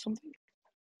ask something?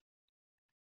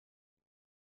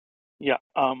 Yeah.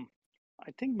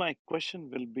 I think my question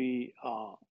will be,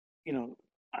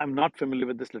 I'm not familiar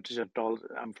with this literature at all.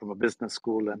 I'm from a business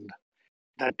school, and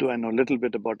that too, I know a little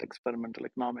bit about experimental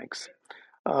economics.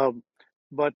 Um,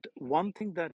 but one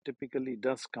thing that typically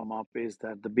does come up is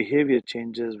that the behavior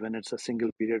changes when it's a single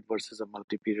period versus a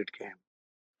multi-period game.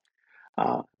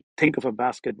 Uh, think of a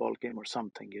basketball game or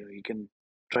something. You can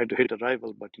try to hit a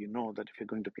rival, but you know that if you're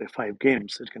going to play 5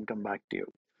 games, it can come back to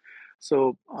you.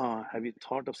 So, have you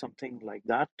thought of something like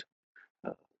that?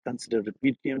 Uh, Consider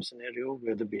repeat game scenario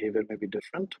where the behavior may be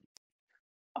different.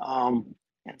 And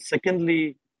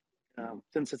secondly,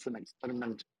 since it's an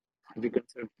experiment, have you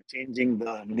considered changing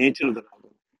the nature of the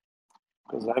rivalry?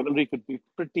 Because rivalry could be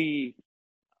pretty,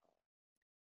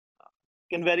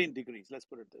 can vary in degrees, let's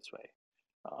put it this way.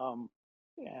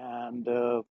 And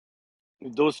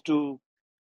if those two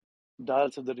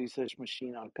dials of the research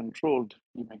machine are controlled,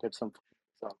 you may get some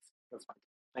results. That's fine.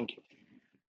 Thank you.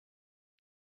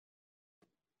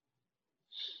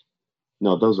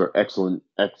 No, those are excellent,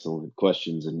 excellent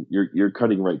questions, and you're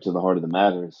cutting right to the heart of the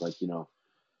matter. It's like, when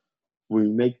we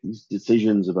make these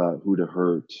decisions about who to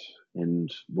hurt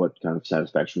and what kind of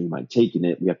satisfaction we might take in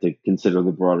it, we have to consider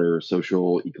the broader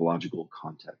social ecological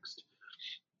context.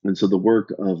 And so the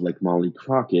work of like Molly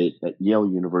Crockett at Yale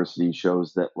University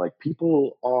shows that like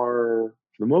people are,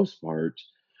 for the most part,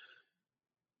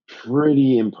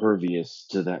 pretty impervious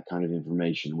to that kind of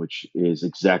information, which is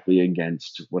exactly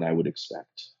against what I would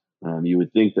expect. You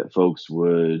would think that folks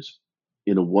would,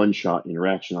 in a one shot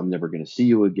interaction, I'm never going to see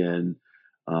you again,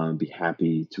 be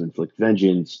happy to inflict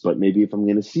vengeance. But maybe if I'm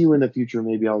going to see you in the future,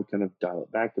 maybe I'll kind of dial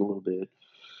it back a little bit.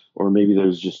 Or maybe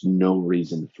there's just no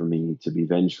reason for me to be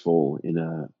vengeful in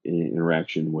an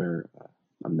interaction where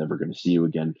I'm never going to see you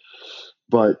again.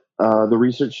 But the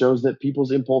research shows that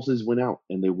people's impulses win out,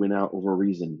 and they win out over a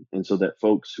reason. And so that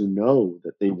folks who know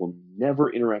that they will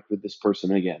never interact with this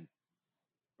person again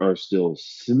are still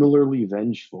similarly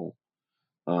vengeful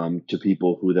to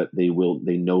people who that they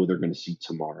know they're going to see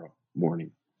tomorrow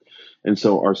morning. And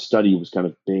so our study was kind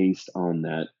of based on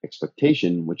that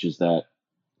expectation, which is that,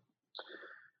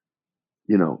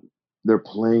 you know, they're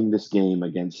playing this game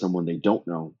against someone they don't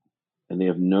know, and they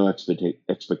have no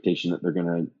expectation that they're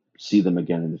going to see them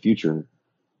again in the future.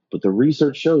 But the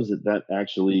research shows that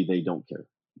actually they don't care.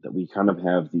 That we kind of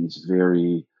have these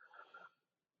very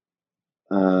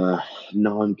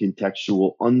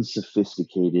non-contextual,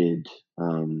 unsophisticated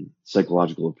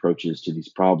psychological approaches to these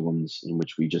problems, in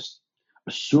which we just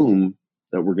assume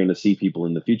that we're going to see people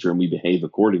in the future and we behave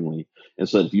accordingly. And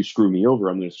so if you screw me over,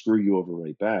 I'm going to screw you over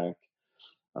right back.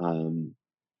 Um,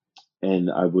 and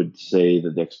I would say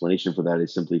that the explanation for that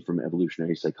is simply from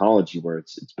evolutionary psychology, where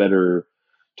it's better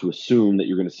to assume that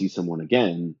you're going to see someone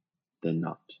again than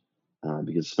not.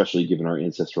 Because especially given our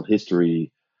ancestral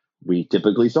history, we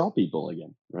typically saw people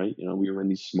again, right? We were in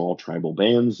these small tribal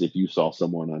bands. If you saw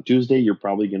someone on Tuesday, you're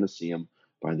probably going to see them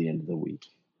by the end of the week.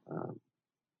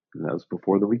 And that was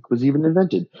before the week was even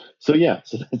invented. So yeah,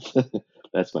 so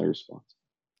that's my response.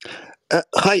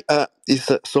 Hi,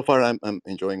 so far I'm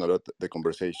enjoying a lot the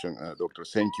conversation, Doctor.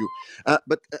 Thank you.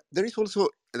 But there is also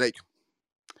like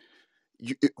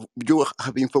you, you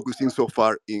have been focusing so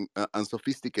far in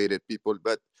unsophisticated people,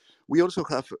 but we also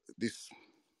have this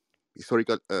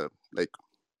historical like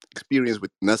experience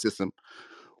with Nazism,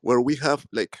 where we have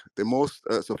like the most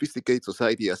sophisticated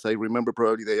society. As I remember,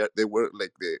 probably they were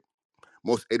like the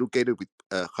most educated with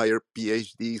higher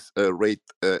PhDs rate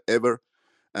ever,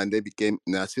 and they became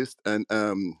Nazis. And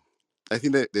I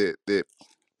think that the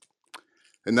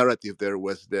narrative there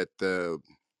was that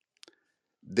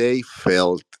they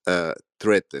felt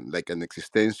threatened, like an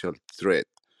existential threat.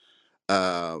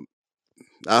 Um,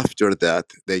 After that,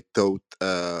 they thought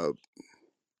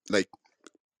like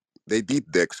they did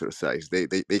the exercise. They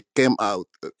came out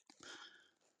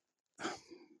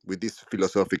with this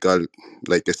philosophical,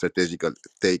 like a strategical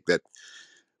take that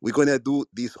we're gonna do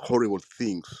these horrible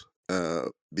things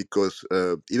because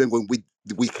even when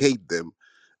we hate them,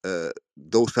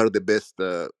 those are the best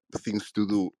things to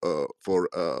do for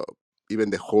even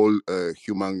the whole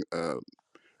human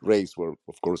race. Where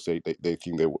of course they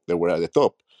think they were at the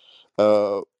top,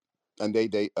 and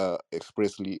they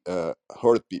expressly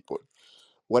hurt people.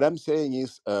 What I'm saying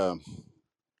is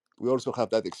we also have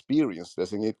that experience,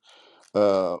 doesn't it?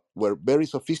 Where very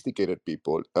sophisticated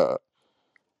people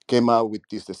came out with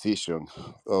this decision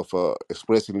of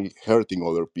expressly hurting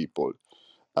other people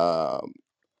um,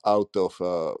 out of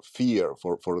fear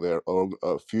for their own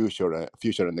future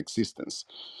and existence.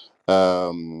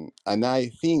 And I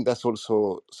think that's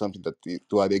also something that,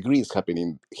 to a degree, is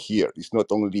happening here. It's not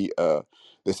only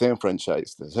the same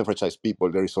franchise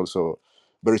people. There is also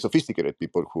very sophisticated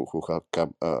people who have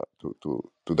come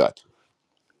to that.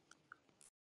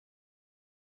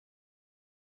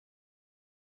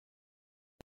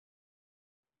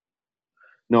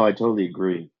 No, I totally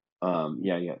agree.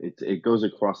 Yeah. It goes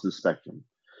across the spectrum.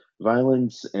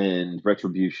 Violence and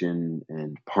retribution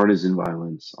and partisan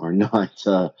violence are not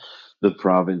the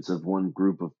province of one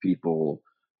group of people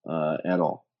at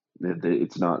all.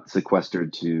 It's not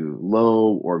sequestered to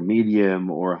low or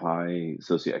medium or high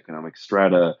socioeconomic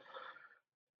strata.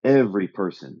 Every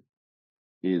person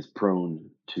is prone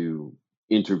to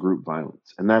intergroup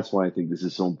violence. And that's why I think this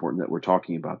is so important that we're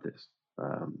talking about this.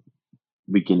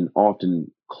 We can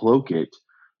often cloak it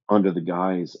under the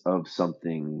guise of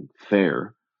something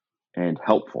fair and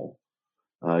helpful.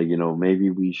 Maybe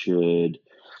we should,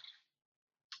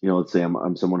 let's say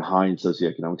I'm someone high in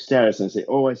socioeconomic status, and I say,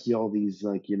 oh, I see all these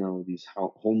these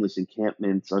homeless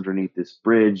encampments underneath this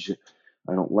bridge.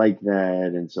 I don't like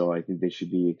that, and so I think they should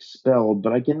be expelled.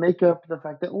 But I can make up the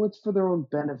fact that it's for their own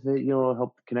benefit. It'll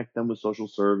help connect them with social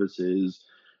services.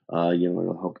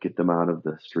 It'll help get them out of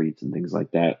the streets and things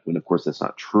like that. When of course that's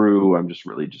not true. I'm just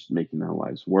really just making their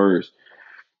lives worse.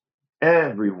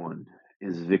 Everyone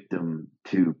is victim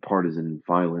to partisan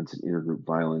violence and intergroup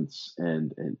violence,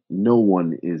 and no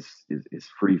one is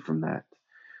free from that.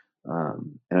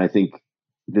 And I think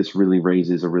this really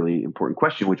raises a really important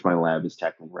question, which my lab is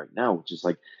tackling right now, which is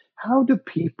like, how do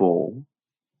people,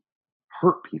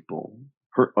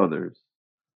 hurt others,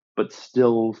 but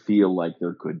still feel like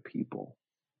they're good people?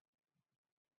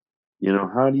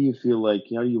 How do you feel like,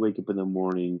 how do you wake up in the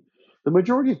morning? The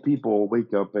majority of people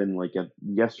wake up and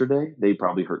yesterday, they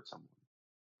probably hurt someone.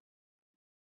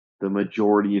 The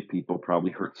majority of people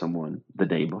probably hurt someone the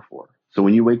day before. So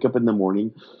when you wake up in the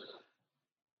morning,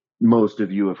 most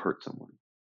of you have hurt someone.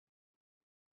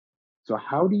 So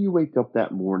how do you wake up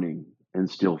that morning and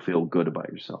still feel good about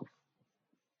yourself?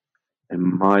 And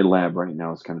my lab right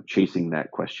now is kind of chasing that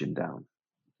question down.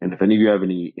 And if any of you have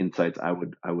any insights, I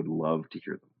would love to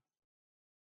hear them.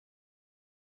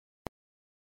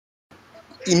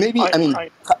 Maybe, I, I mean, I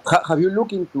have you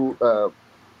looked into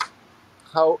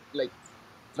how, like,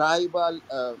 tribal,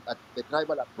 the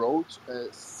tribal approach,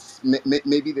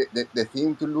 maybe the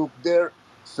thing to look there?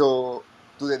 So,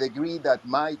 to the degree that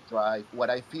my tribe,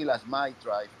 what I feel as my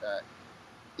tribe,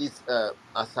 is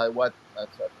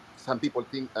some people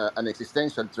think an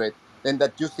existential threat, then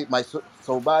that my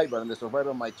survival and the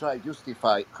survival of my tribe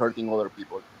justify hurting other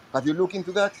people. Have you looked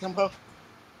into that somehow?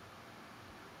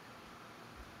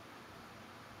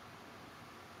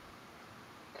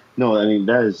 No, I mean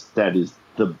that is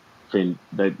the thing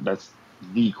that's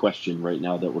the question right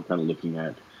now that we're kind of looking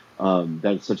at.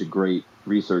 That's such a great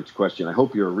research question. I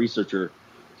hope you're a researcher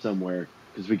somewhere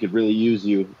because we could really use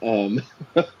you.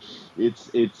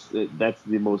 That's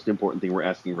the most important thing we're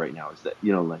asking right now is that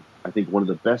I think one of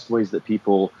the best ways that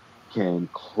people can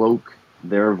cloak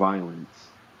their violence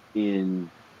in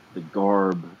the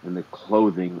garb and the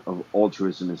clothing of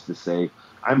altruism is to say,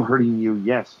 I'm hurting you,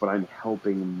 yes, but I'm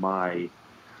helping my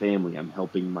family. I'm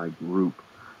helping my group.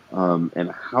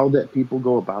 And how that people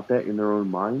go about that in their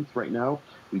own minds right now,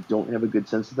 we don't have a good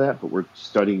sense of that, but we're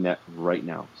studying that right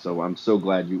now. So I'm so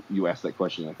glad you asked that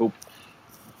question. I hope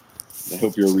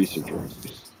you're a researcher.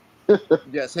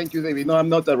 Yeah, thank you, David. No, I'm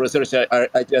not a researcher.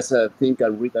 I just think I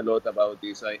read a lot about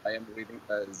this. I am reading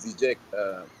Zizek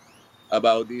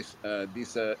about this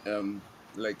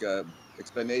like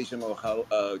explanation of how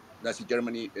Nazi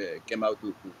Germany came out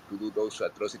to do those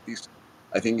atrocities.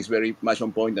 I think it's very much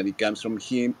on point, and it comes from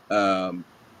him.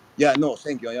 Yeah, no,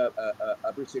 thank you. I am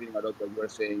appreciating a lot what you are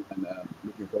saying, and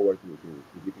looking forward to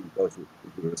keeping in touch with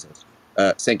your research.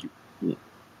 Thank you. Yeah.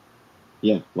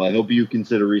 Yeah. Well, I hope you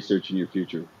consider research in your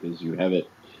future because you have it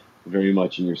very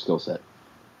much in your skill set.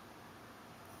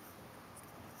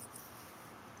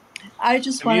 I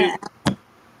just have want you to,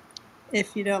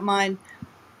 if you don't mind,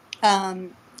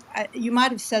 you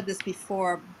might have said this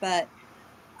before, but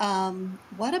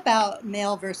what about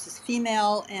male versus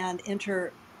female and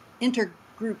intergroup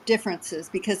differences?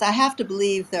 Because I have to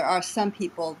believe there are some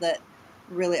people that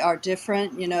really are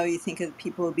different. You think of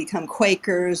people who become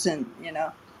Quakers and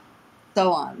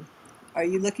so on. Are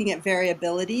you looking at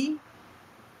variability?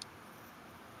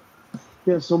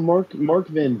 Yeah, so Mark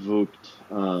Van Vogt,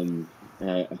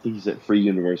 I think he's at Free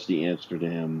University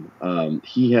Amsterdam.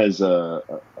 He has a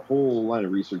whole line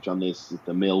of research on this,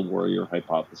 the male warrior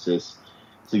hypothesis,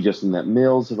 suggesting that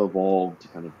males have evolved to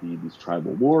kind of be these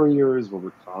tribal warriors, where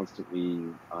we're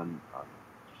constantly on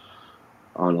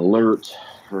alert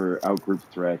for outgroup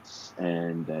threats,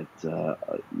 and that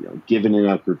given an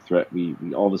outgroup threat, we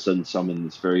all of a sudden summon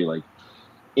this very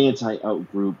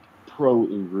anti-outgroup,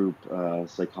 pro-in-group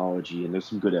psychology, and there's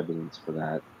some good evidence for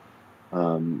that.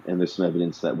 And there's some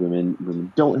evidence that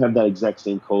women don't have that exact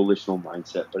same coalitional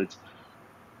mindset, but it's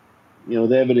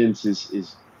the evidence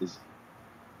is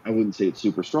I wouldn't say it's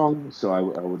super strong, so I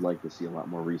would like to see a lot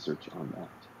more research on that.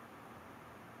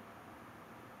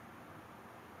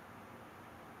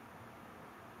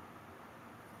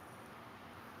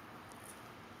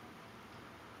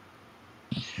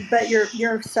 but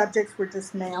your subjects were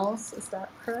just males. Is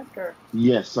that correct? Or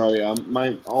Yes, sorry.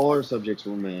 All our subjects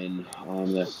were men.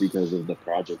 That's because of the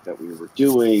project that we were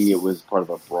doing. It was part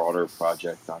of a broader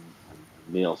project on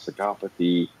male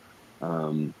psychopathy.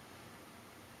 Um,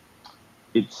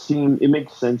 it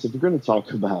makes sense if you're going to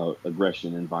talk about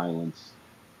aggression and violence.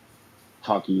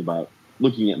 Talking about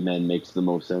looking at men makes the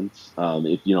most sense.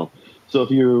 If you know, so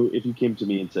if you came to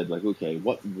me and said like, okay,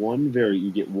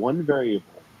 you get one variable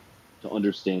to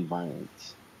understand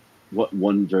violence. What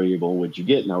one variable would you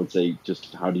get? And I would say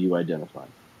just how do you identify?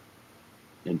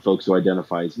 And folks who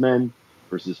identify as men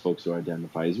versus folks who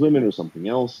identify as women or something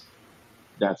else,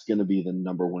 that's going to be the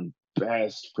number one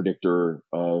best predictor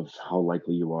of how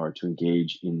likely you are to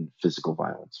engage in physical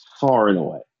violence, far and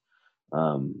away.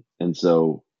 And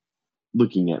so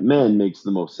looking at men makes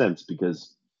the most sense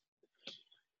because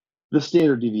the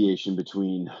standard deviation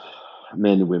between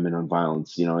men and women on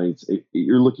violence,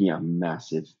 you're looking at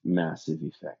massive, massive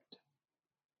effect.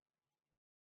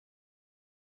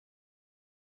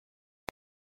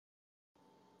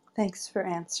 thanks for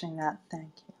answering that.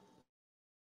 Thank you.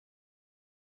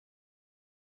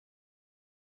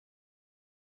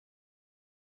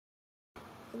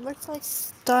 It looks like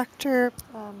Dr.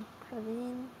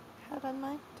 Praveen had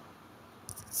unmiked.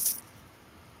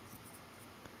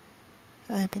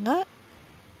 Maybe not.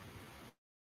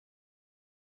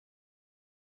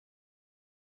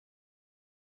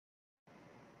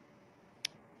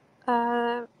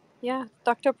 Yeah,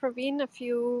 Dr. Praveen, if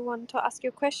you want to ask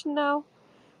your question now,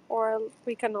 or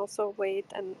we can also wait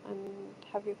and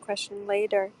have your question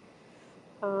later.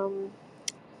 Um,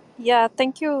 yeah,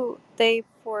 thank you, Dave,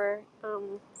 for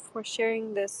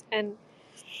sharing this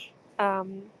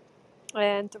um,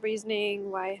 and the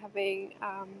reasoning why having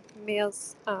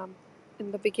males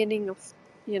in the beginning of,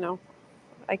 you know,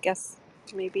 I guess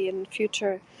maybe in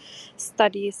future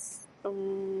studies.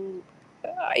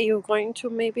 Are you going to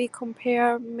maybe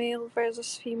compare male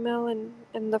versus female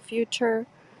in the future?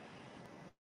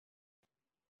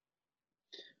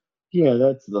 Yeah,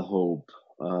 that's the hope.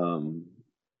 Um,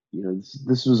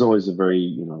 this was always a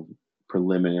very,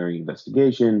 preliminary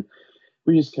investigation.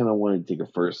 We just kind of wanted to take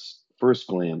a first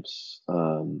glance,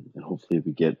 and hopefully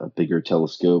we get a bigger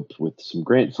telescope with some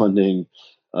grant funding.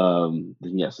 Then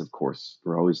yes, of course,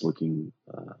 we're always looking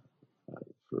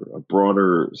for a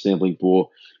broader sampling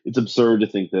pool. It's absurd to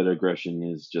think that aggression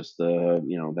is just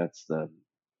that's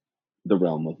the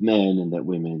realm of men and that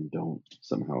women don't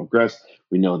somehow aggress.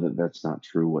 We know that that's not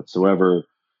true whatsoever.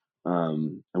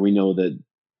 And we know that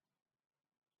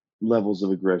levels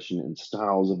of aggression and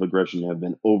styles of aggression have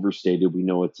been overstated. We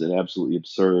know it's an absolutely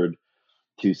absurd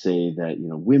to say that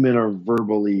women are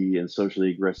verbally and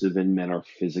socially aggressive and men are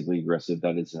physically aggressive.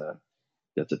 That's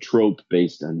a trope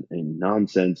based on in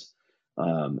nonsense.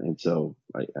 And so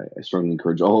I strongly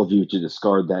encourage all of you to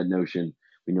discard that notion.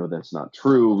 We know that's not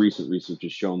true. Recent research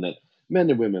has shown that men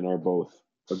and women are both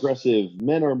aggressive.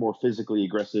 Men are more physically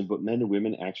aggressive, but men and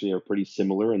women actually are pretty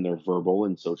similar in their verbal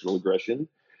and social aggression.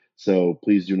 So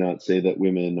please do not say that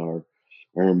women are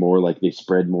more like they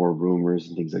spread more rumors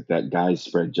and things like that. Guys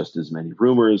spread just as many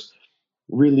rumors.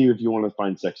 Really, if you want to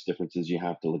find sex differences, you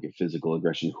have to look at physical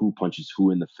aggression, who punches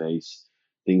who in the face,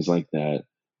 things like that.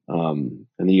 And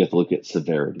then you have to look at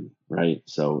severity, right?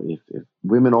 So if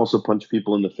women also punch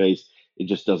people in the face, it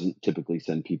just doesn't typically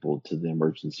send people to the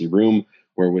emergency room,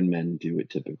 where when men do, it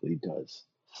typically does.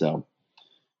 So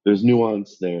there's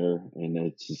nuance there, and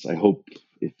it's just, I hope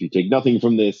if you take nothing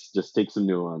from this, just take some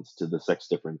nuance to the sex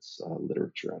difference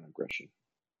literature on aggression.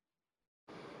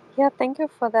 Yeah, thank you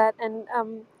for that. And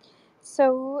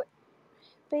so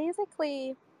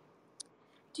basically,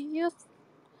 do you th-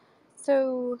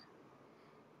 so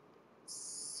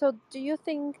so do you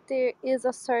think there is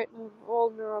a certain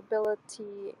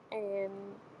vulnerability in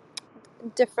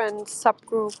different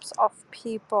subgroups of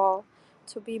people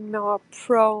to be more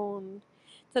prone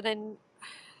to then,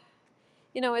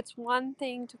 it's one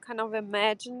thing to kind of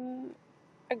imagine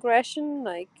aggression,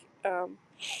 like,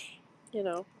 you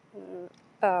know,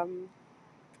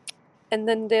 and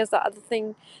then there's the other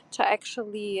thing to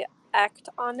actually act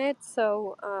on it.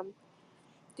 So,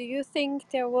 do you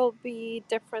think there will be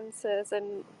differences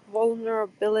in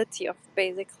vulnerability of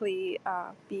basically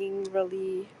being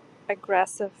really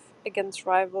aggressive against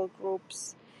rival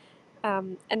groups?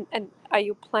 And are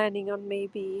you planning on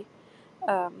maybe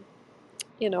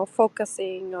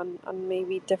focusing on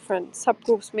maybe different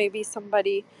subgroups, maybe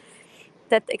somebody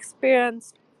that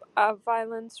experienced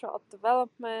violence throughout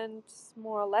development,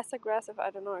 more or less aggressive?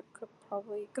 I don't know, it could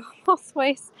probably go both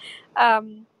ways.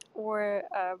 Or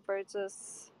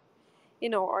versus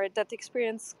or that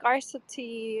experience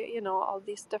scarcity, all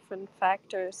these different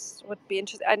factors would be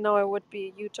interesting. I know it would be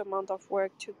a huge amount of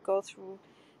work to go through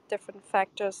different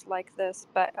factors like this,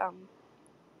 but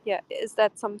yeah, is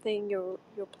that something you're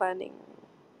planning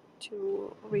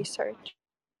to research?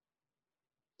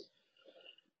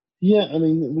 Yeah, I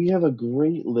mean, we have a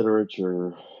great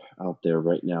literature out there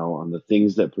right now on the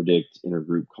things that predict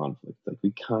intergroup conflict. Like,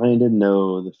 we kind of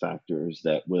know the factors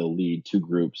that will lead two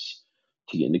groups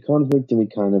to get into conflict, and we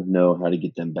kind of know how to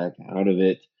get them back out of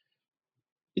it.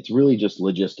 It's really just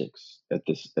logistics at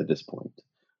this point.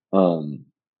 Um,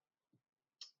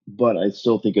 but I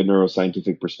still think a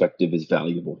neuroscientific perspective is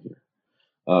valuable here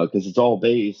because it's all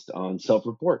based on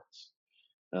self-reports,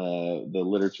 the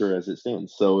literature as it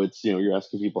stands. So it's, you're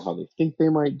asking people how they think they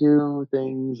might do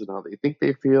things and how they think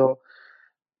they feel.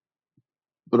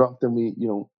 But often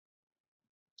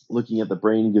looking at the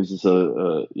brain gives us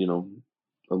a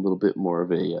little bit more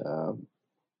of a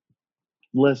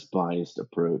less biased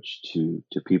approach to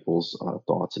people's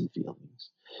thoughts and feelings.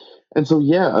 And so,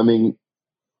 yeah, I mean,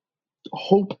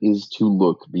 hope is to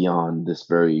look beyond this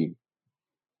very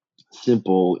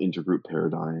simple intergroup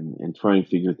paradigm and try and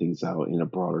figure things out in a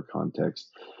broader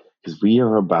context, because we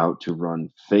are about to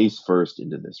run face first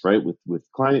into this, right?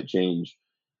 With climate change,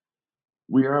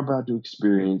 we are about to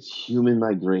experience human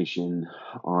migration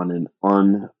on an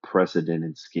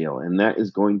unprecedented scale, and that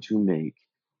is going to make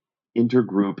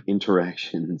intergroup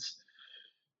interactions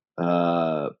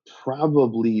uh,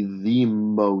 probably the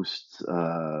most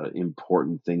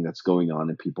important thing that's going on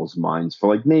in people's minds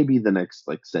for like maybe the next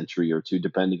like century or two,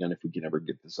 depending on if we can ever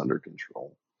get this under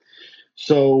control.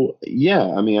 So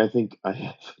yeah, I mean, I think I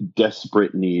have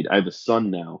desperate need. I have a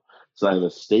son now, so I have a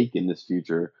stake in this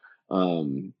future.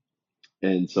 Um,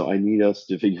 and so I need us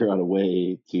to figure out a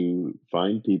way to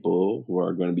find people who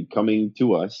are going to be coming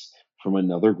to us from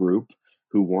another group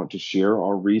who want to share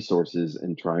our resources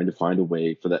and trying to find a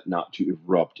way for that not to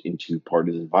erupt into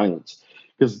partisan violence.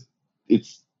 Because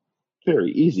it's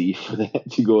very easy for that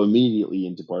to go immediately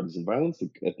into partisan violence.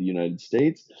 Look at the United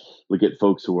States. Look at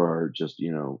folks who are just,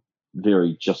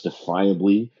 very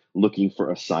justifiably looking for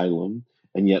asylum,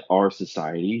 and yet our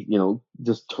society,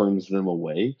 just turns them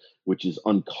away, which is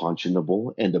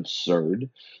unconscionable and absurd.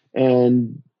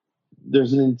 And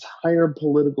there's an entire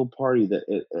political party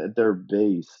that at their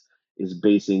base is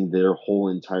basing their whole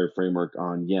entire framework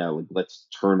on, yeah, like, let's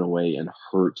turn away and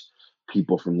hurt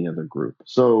people from the other group.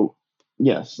 So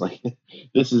yes, like,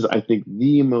 this is, I think,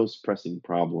 the most pressing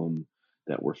problem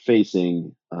that we're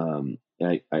facing.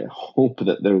 I hope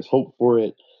that there's hope for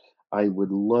it. I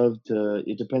would love to.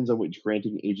 It depends on which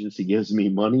granting agency gives me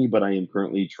money, but I am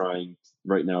currently trying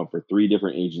right now for three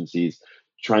different agencies to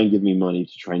try and give me money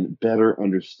to try and better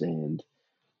understand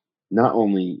not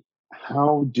only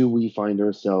how do we find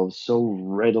ourselves so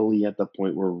readily at the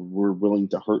point where we're willing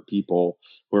to hurt people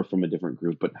who are from a different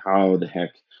group, but how the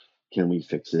heck can we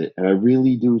fix it? And I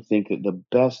really do think that the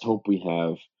best hope we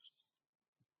have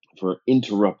for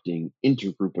interrupting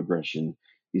intergroup aggression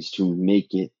is to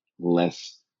make it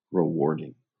less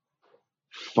rewarding.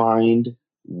 Find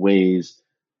ways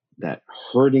that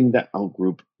hurting the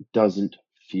outgroup doesn't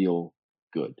feel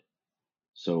good.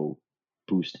 So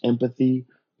boost empathy,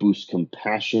 boost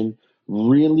compassion,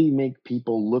 really make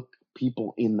people look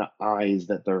people in the eyes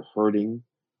that they're hurting.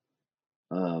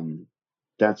 Um,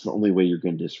 that's the only way you're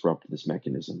going to disrupt this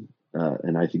mechanism.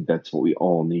 And I think that's what we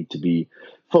all need to be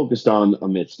focused on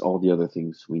amidst all the other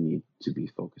things we need to be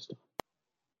focused on.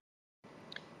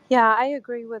 Yeah, I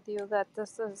agree with you that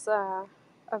this is a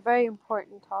very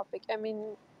important topic. I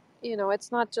mean,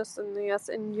 it's not just in the US,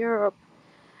 in Europe,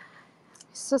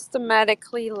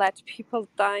 systematically let people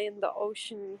die in the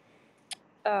ocean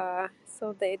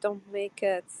so they don't make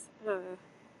it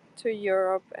to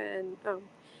Europe. And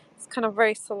it's kind of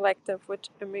very selective which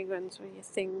immigrants we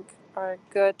think are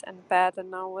good and bad. And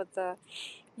now with the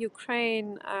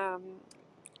Ukraine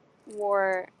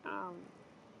war,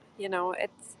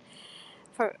 it's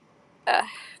for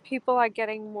people are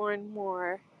getting more and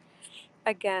more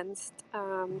against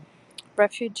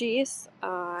refugees,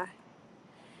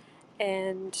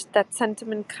 and that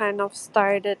sentiment kind of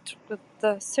started with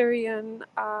the Syrian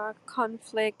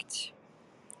conflict.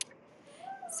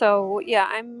 So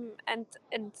yeah,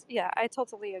 and yeah, I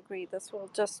totally agree. This will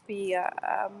just be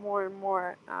a more and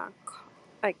more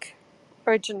like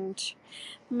urgent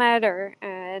matter,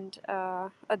 and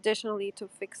additionally to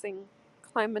fixing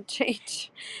climate change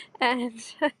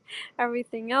and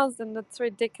everything else. And it's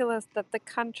ridiculous that the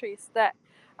countries that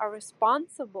are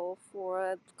responsible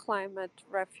for climate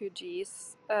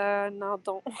refugees now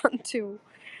don't want to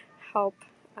help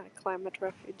climate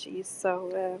refugees.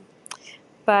 So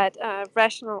But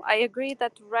rational, I agree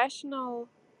that rational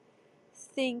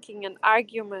thinking and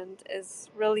argument is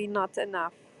really not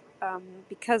enough,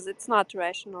 because it's not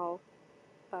rational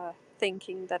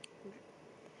thinking that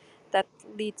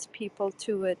leads people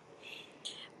to it.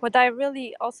 What I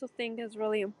really also think is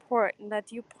really important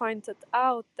that you pointed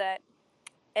out, that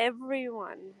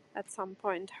everyone at some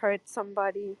point hurt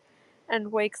somebody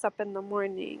and wakes up in the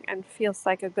morning and feels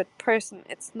like a good person.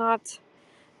 It's not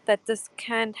that this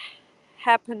can't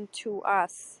happen to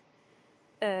us.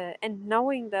 And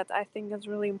knowing that, I think, is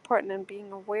really important, and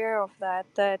being aware of that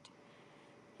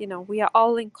we are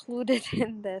all included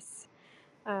in this.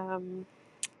 Um,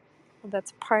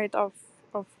 that's part of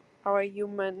our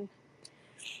human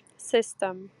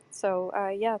system. So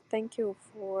yeah, thank you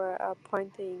for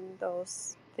pointing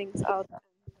those things out.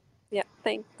 Yeah,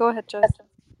 go ahead, Jess.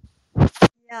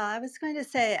 Yeah, I was going to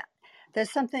say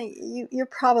there's something you're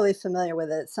probably familiar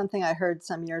with it. Something I heard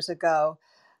some years ago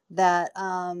that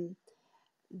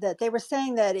that they were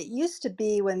saying that it used to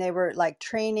be when they were like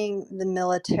training the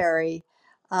military,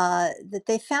 that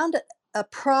they found a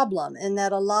problem in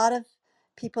that a lot of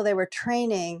people they were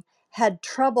training had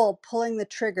trouble pulling the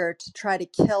trigger to try to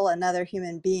kill another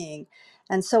human being.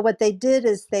 And so what they did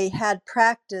is they had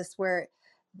practice where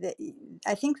the,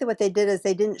 I think that what they did is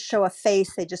they didn't show a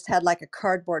face, they just had like a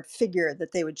cardboard figure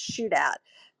that they would shoot at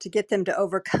to get them to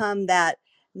overcome that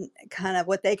kind of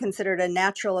what they considered a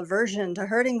natural aversion to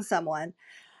hurting someone.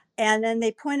 And then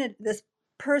they pointed, this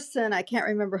person, I can't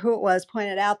remember who it was,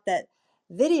 pointed out that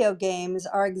video games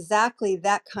are exactly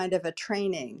that kind of a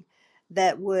training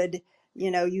that would,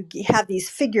 you have these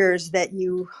figures that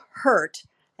you hurt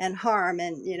and harm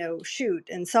and, shoot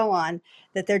and so on,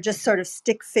 that they're just sort of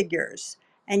stick figures.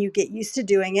 And you get used to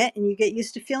doing it and you get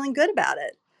used to feeling good about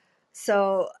it.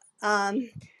 So I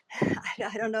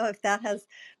don't know if that has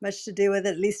much to do with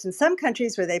it, at least in some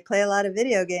countries where they play a lot of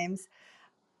video games.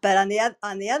 But on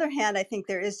the other hand, I think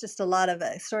there is just a lot of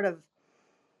a sort of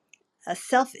a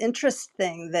self-interest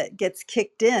thing that gets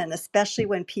kicked in, especially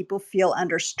when people feel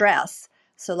under stress.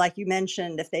 So like you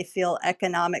mentioned, if they feel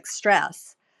economic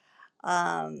stress,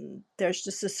 there's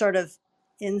just a sort of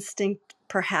instinct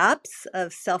perhaps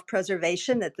of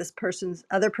self-preservation that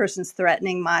other person's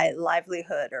threatening my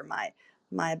livelihood or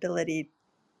my ability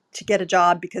to get a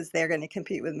job because they're going to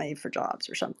compete with me for jobs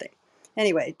or something.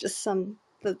 Anyway, just some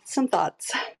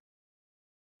thoughts.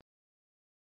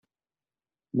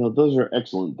 No, those are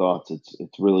excellent thoughts.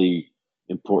 It's really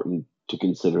important to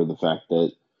consider the fact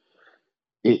that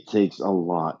it takes a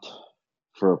lot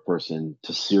for a person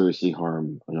to seriously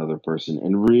harm another person.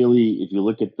 And really, if you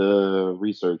look at the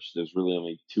research, there's really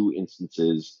only two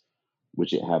instances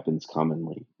which it happens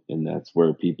commonly. And that's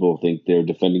where people think they're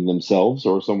defending themselves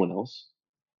or someone else.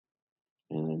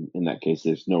 And in that case,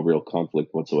 there's no real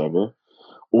conflict whatsoever.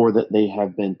 Or that they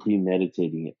have been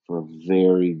premeditating it for a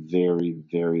very, very,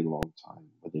 very long time,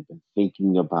 where they've been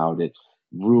thinking about it,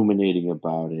 ruminating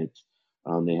about it.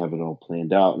 They have it all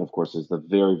planned out. And of course, there's the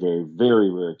very, very, very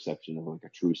rare exception of like a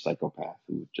true psychopath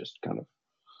who just kind of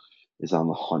is on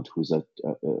the hunt, who's a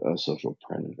social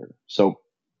predator. So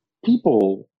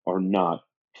people are not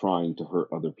trying to hurt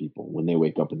other people when they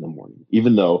wake up in the morning,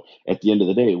 even though at the end of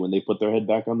the day, when they put their head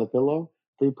back on the pillow,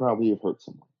 they probably have hurt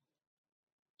someone.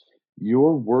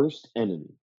 Your worst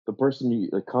enemy, the person you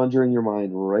like, conjure in your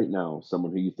mind right now,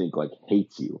 someone who you think like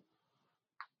hates you,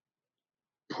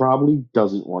 probably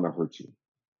doesn't want to hurt you.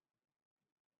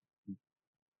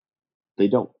 They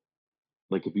don't.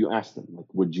 Like if you ask them, like,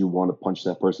 would you want to punch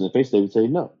that person in the face? They would say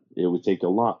no. It would take a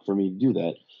lot for me to do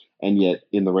that, and yet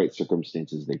in the right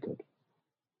circumstances, they could.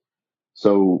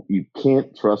 So you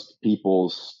can't trust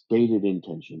people's stated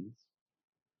intentions.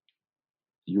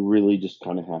 You really just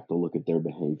kind of have to look at their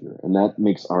behavior, and that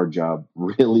makes our job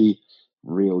really,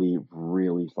 really,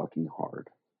 really fucking hard.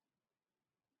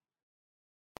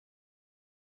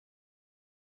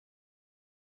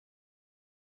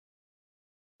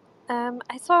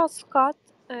 I saw Scott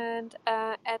and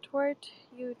Edward.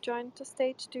 You joined the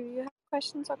stage. Do you have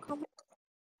questions or comments?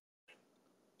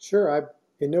 Sure,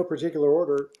 in no particular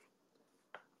order.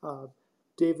 Uh,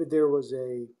 David, there was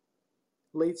a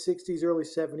late 60s, early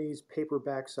 70s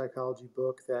paperback psychology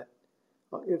book that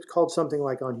it's called something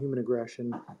like On Human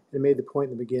Aggression. And it made the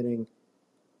point in the beginning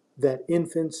that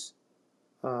infants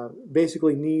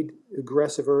basically need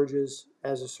aggressive urges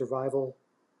as a survival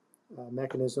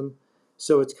mechanism.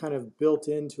 So it's kind of built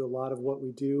into a lot of what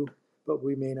we do, but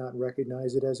we may not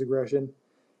recognize it as aggression.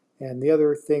 And the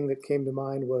other thing that came to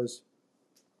mind was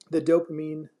the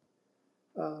dopamine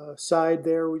side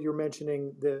there. You're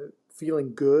mentioning the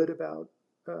feeling good about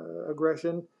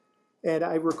aggression. And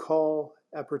I recall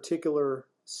a particular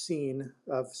scene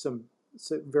of some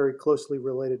very closely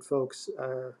related folks,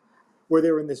 where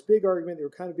they were in this big argument. They were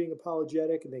kind of being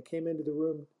apologetic, and they came into the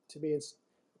room to me and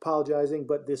apologizing,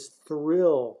 but this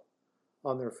thrill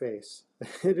on their face.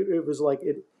 It was like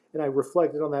it, and I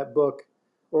reflected on that book,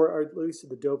 or at least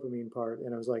the dopamine part,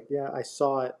 and I was like, yeah, I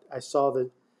saw it. I saw the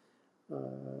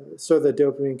the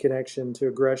dopamine connection to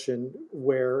aggression,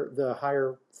 where the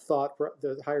higher thought,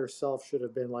 the higher self should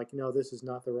have been like, no, this is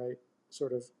not the right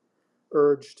sort of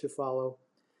urge to follow.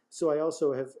 So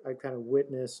I kind of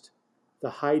witnessed the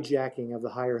hijacking of the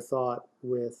higher thought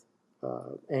with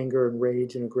anger and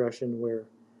rage and aggression, where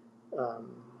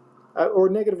um, or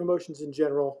negative emotions in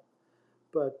general.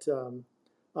 But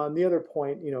on the other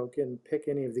point, again, pick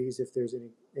any of these if there's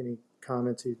any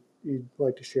comments you'd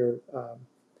like to share.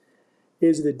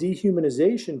 Is the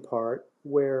dehumanization part,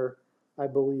 where I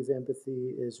believe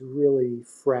empathy is really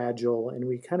fragile, and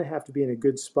we kind of have to be in a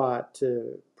good spot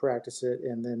to practice it.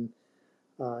 And then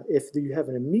if you have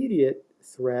an immediate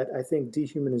threat, I think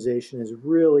dehumanization is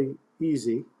really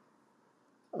easy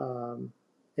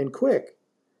and quick.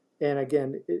 And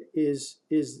again, it is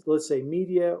let's say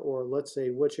media, or let's say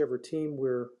whichever team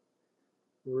we're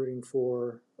rooting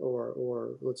for,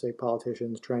 or let's say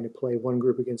politicians trying to play one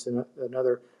group against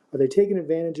another, are they taking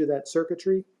advantage of that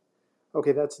circuitry?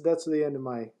 Okay, that's the end of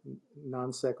my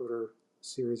non sequitur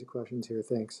series of questions here.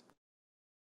 Thanks.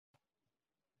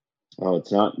 Oh,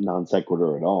 it's not non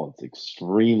sequitur at all. It's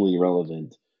extremely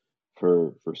relevant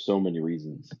for so many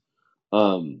reasons.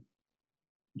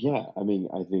 Yeah, I mean,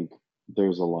 I think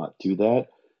there's a lot to that.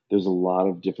 There's a lot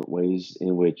of different ways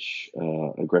in which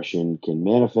aggression can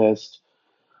manifest.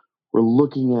 We're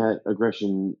looking at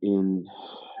aggression in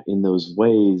those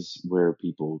ways where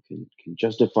people can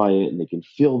justify it and they can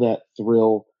feel that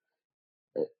thrill,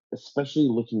 especially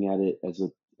looking at it as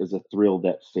a thrill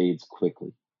that fades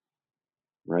quickly,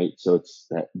 right? So it's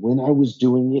that when I was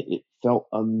doing it, it felt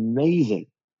amazing.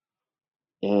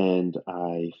 And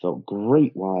I felt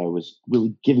great while I was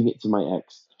really giving it to my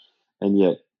ex. And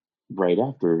yet, right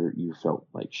after, you felt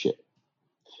like shit.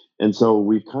 And so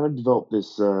we've kind of developed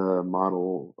this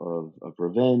model of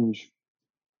revenge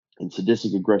and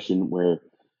sadistic aggression where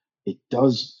it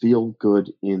does feel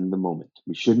good in the moment.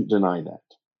 We shouldn't deny that.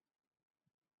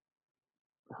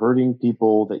 Hurting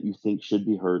people that you think should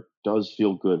be hurt does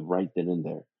feel good right then and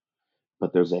there.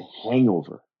 But there's a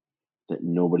hangover that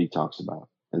nobody talks about.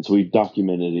 And so we've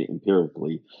documented it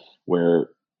empirically, where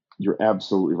you're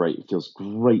absolutely right. It feels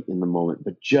great in the moment,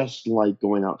 but just like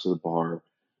going out to the bar,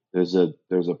 there's a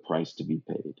price to be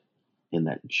paid. And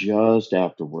that just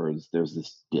afterwards there's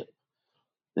this dip.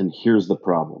 And here's the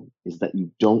problem is that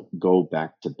you don't go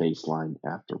back to baseline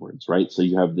afterwards, right? So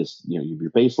you have this, you have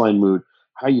your baseline mood,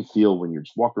 how you feel when you're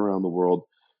just walking around the world.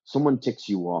 Someone ticks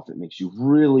you off, it makes you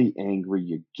really angry.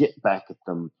 You get back at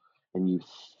them and you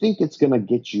think it's going to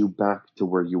get you back to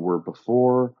where you were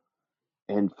before.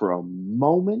 And for a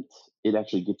moment, it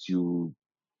actually gets you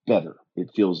better.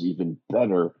 It feels even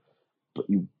better, but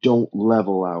you don't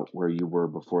level out where you were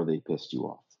before they pissed you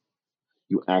off.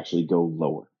 You actually go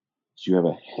lower. So you have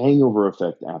a hangover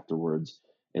effect afterwards.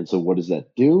 And so what does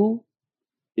that do?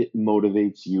 It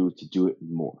motivates you to do it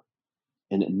more.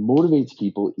 And it motivates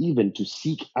people even to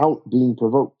seek out being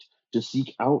provoked, to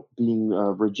seek out being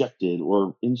rejected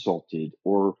or insulted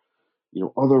or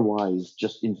otherwise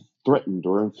just threatened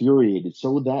or infuriated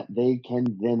so that they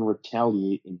can then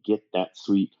retaliate and get that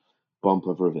sweet bump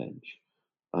of revenge.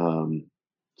 Um,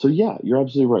 so yeah, you're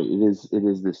absolutely right. It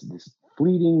is this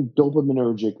fleeting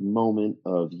dopaminergic moment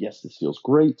of yes, this feels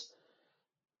great,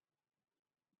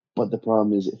 but the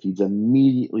problem is it feeds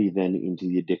immediately then into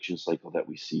the addiction cycle that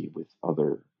we see with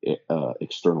other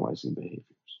externalizing behaviors.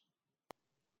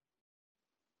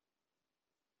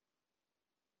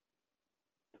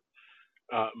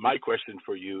 My question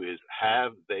for you is: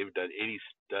 have they done any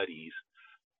studies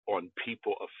on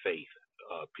people of faith,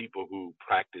 people who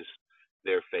practice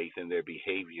their faith and their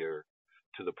behavior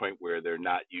to the point where they're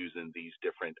not using these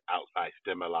different outside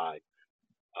stimuli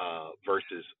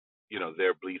versus,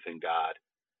 their belief in God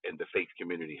and the faith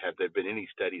community? Have there been any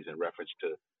studies in reference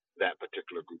to that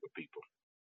particular group of people?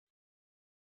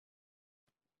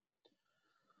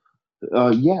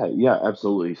 Yeah,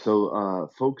 absolutely. So,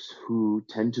 folks who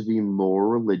tend to be more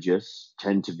religious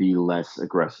tend to be less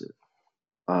aggressive,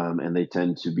 and they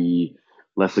tend to be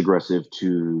less aggressive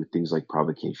to things like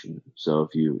provocation. So,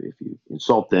 if you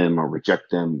insult them or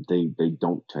reject them, they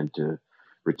don't tend to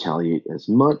retaliate as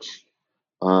much,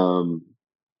 um,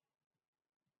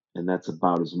 and that's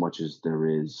about as much as there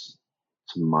is,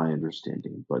 to my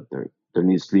understanding. But there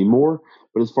needs to be more.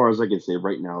 But as far as I can say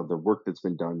right now, the work that's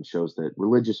been done shows that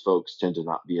religious folks tend to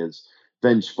not be as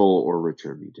vengeful or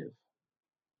retributive.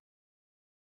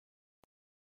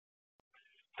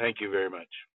 Thank you very much.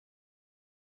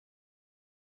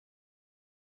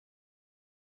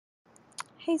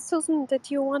 Hey, Susan,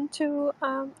 did you want to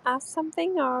ask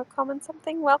something or comment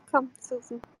something? Welcome,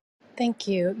 Susan. Thank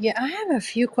you. Yeah, I have a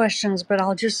few questions, but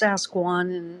I'll just ask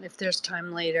one, and if there's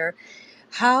time later.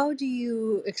 How do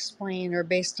you explain, or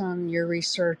based on your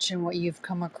research and what you've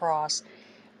come across,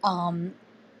 um,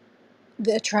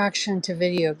 the attraction to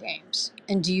video games?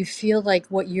 And do you feel like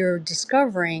what you're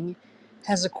discovering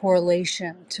has a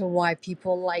correlation to why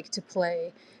people like to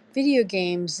play video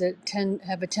games that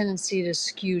have a tendency to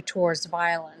skew towards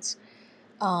violence?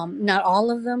 Not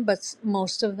all of them, but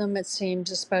most of them, it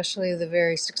seems, especially the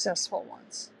very successful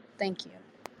ones. Thank you.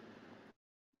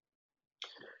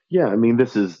 Yeah, I mean,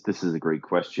 this is a great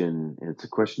question. And it's a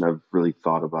question I've really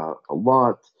thought about a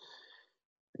lot.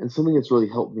 And something that's really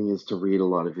helped me is to read a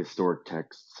lot of historic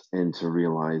texts and to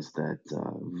realize that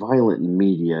violent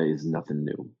media is nothing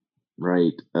new,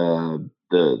 right?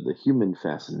 The human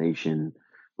fascination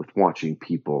with watching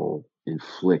people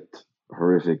inflict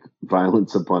horrific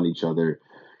violence upon each other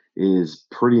is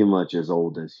pretty much as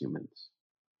old as humans.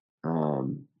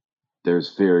 Um,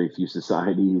 there's very few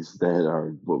societies that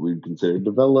are what we would consider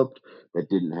developed that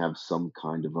didn't have some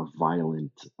kind of a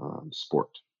violent sport,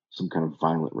 some kind of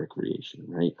violent recreation,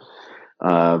 right?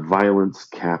 Violence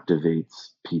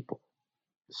captivates people,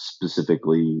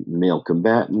 specifically male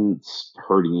combatants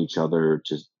hurting each other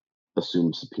to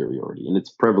assume superiority. And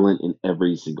it's prevalent in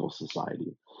every single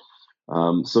society.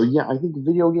 So, yeah, I think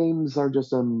video games are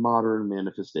just a modern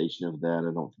manifestation of that.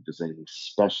 I don't think there's anything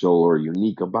special or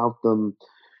unique about them.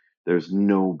 There's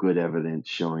no good evidence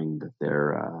showing that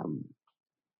they're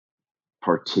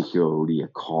particularly a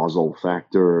causal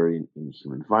factor in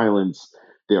human violence.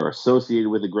 They are associated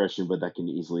with aggression, but that can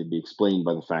easily be explained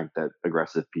by the fact that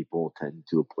aggressive people tend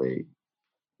to play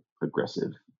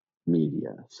aggressive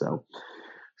media. So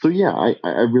yeah,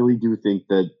 I really do think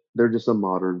that they're just a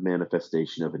modern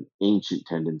manifestation of an ancient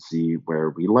tendency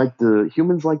where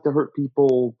humans like to hurt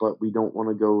people, but we don't want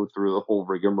to go through the whole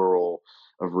rigmarole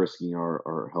of risking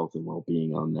our health and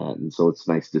well-being on that. And so it's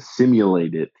nice to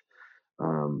simulate it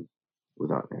um,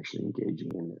 without actually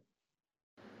engaging in it.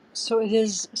 So it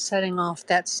is setting off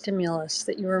that stimulus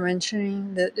that you were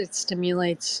mentioning, that it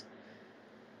stimulates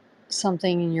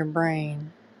something in your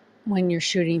brain when you're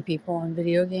shooting people in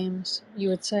video games, you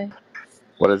would say?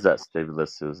 What is that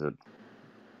stimulus, Susan?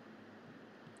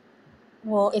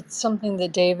 Well, it's something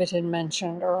that David had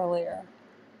mentioned earlier.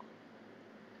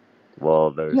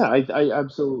 Well, Yeah, there's I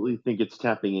absolutely think it's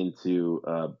tapping into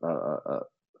a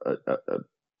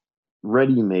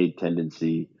ready-made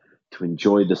tendency to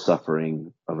enjoy the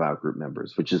suffering of outgroup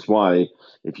members, which is why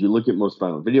if you look at most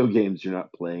violent video games, you're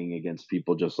not playing against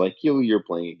people just like you're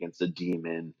playing against a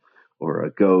demon or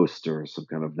a ghost or some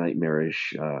kind of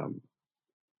nightmarish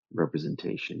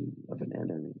representation of an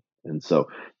enemy. And so,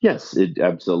 yes, it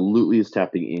absolutely is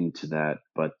tapping into that.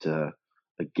 But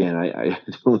again, I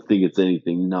don't think it's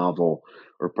anything novel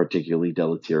or particularly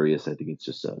deleterious. I think it's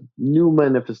just a new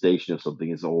manifestation of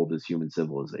something as old as human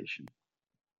civilization.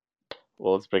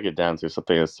 well, let's break it down to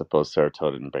something that's supposed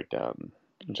serotonin breakdown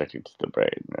injecting to the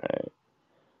brain, right?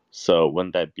 So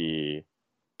wouldn't that be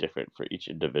different for each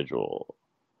individual?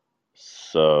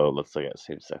 So let's look at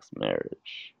same-sex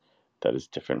marriage. That is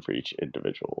different for each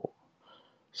individual.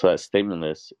 So that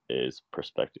stimulus is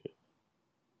perspective.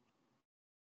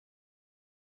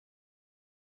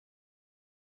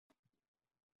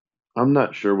 I'm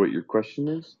not sure what your question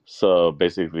is. So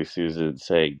basically, Susan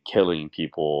saying killing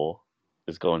people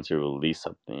is going to release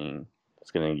something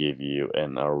that's going to give you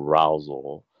an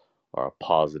arousal or a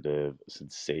positive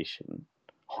sensation,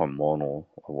 hormonal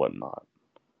or whatnot.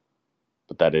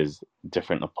 But that is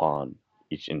different upon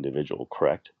each individual,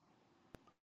 correct?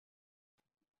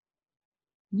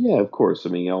 Yeah, of course. I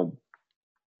mean,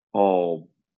 all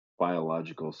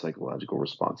biological, psychological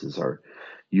responses are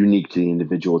unique to the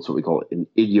individual. It's what we call an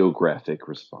idiographic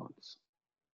response.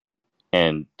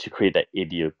 And to create that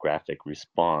idiographic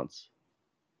response,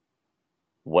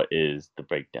 what is the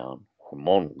breakdown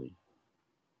hormonally?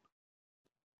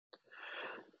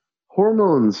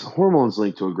 Hormones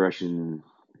linked to aggression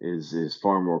is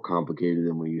far more complicated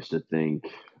than we used to think.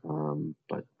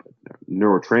 But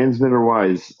neurotransmitter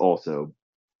wise, also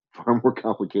far more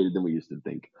complicated than we used to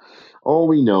think. All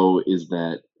we know is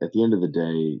that at the end of the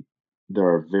day, there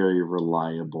are very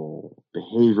reliable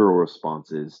behavioral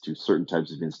responses to certain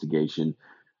types of instigation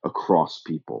across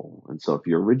people. And so if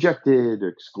you're rejected or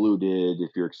excluded,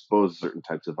 if you're exposed to certain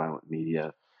types of violent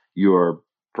media, you're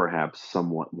perhaps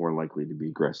somewhat more likely to be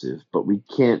aggressive. But we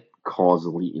can't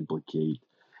causally implicate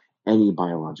any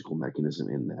biological mechanism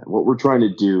in that. What we're trying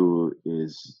to do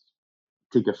is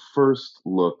take a first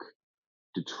look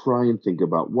to try and think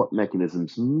about what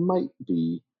mechanisms might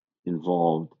be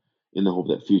involved in the hope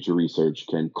that future research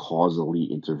can causally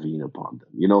intervene upon them.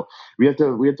 We have to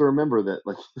remember that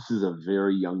like this is a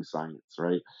very young science,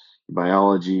 right?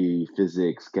 Biology,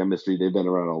 physics, chemistry, they've been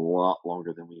around a lot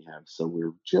longer than we have. So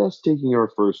we're just taking our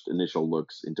first initial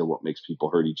looks into what makes people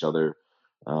hurt each other.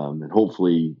 And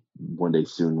hopefully one day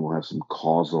soon we'll have some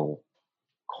causal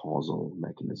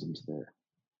mechanisms there.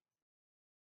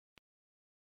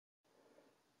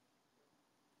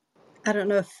 I don't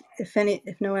know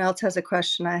if no one else has a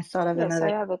question. I thought of Yes, I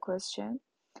another. have a question.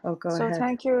 Oh, go So ahead.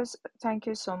 thank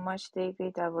you so much,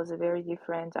 David. That was a very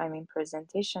different,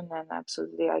 presentation, and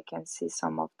absolutely I can see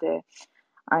some of the,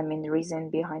 reason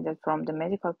behind it from the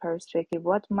medical perspective.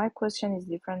 What my question is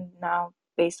different now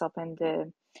based upon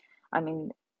the, I mean,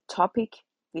 topic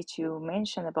which you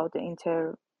mentioned about the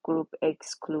intergroup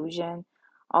exclusion.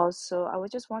 Also, I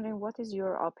was just wondering, what is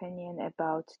your opinion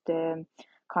about the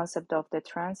concept of the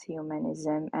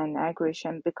transhumanism and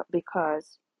aggression?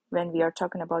 Because when we are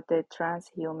talking about the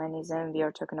transhumanism, we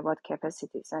are talking about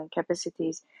capacities, and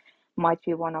capacities might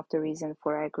be one of the reasons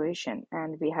for aggression.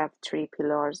 And we have three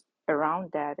pillars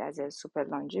around that as a super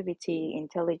longevity,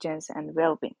 intelligence, and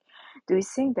well-being. Do you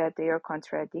think that they are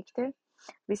contradicted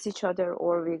with each other,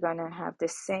 or we're gonna have the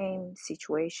same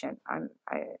situation?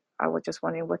 I was just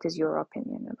wondering, what is your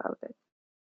opinion about it?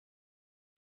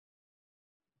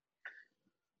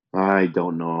 I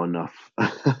don't know enough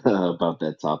about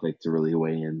that topic to really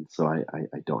weigh in, so I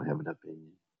don't have an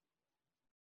opinion.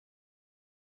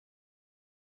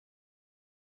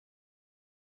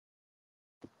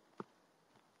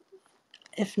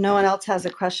 If no one else has a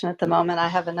question at the moment, I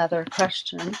have another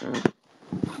question.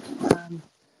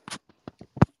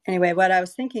 Anyway, what I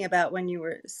was thinking about when you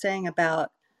were saying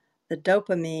about the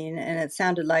dopamine, and it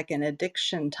sounded like an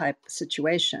addiction type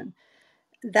situation,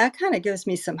 that kind of gives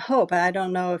me some hope. I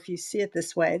don't know if you see it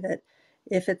this way, that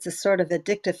if it's a sort of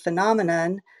addictive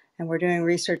phenomenon, and we're doing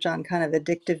research on kind of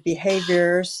addictive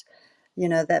behaviors,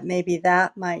 that maybe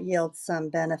that might yield some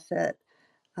benefit.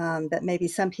 That maybe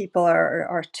some people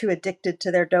are too addicted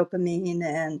to their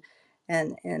dopamine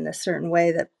and in a certain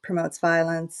way that promotes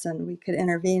violence, and we could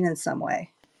intervene in some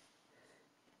way.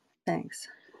 Thanks.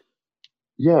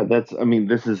 Yeah,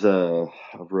 this is a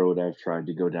road I've tried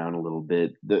to go down a little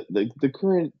bit. The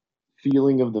current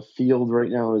feeling of the field right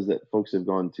now is that folks have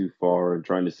gone too far in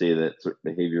trying to say that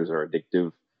certain behaviors are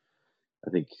addictive.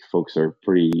 I think folks are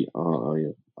pretty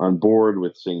on board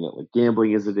with saying that like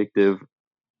gambling is addictive,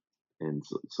 and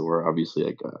so we're obviously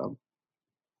like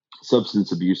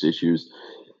substance abuse issues.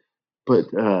 But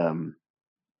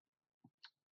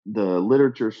the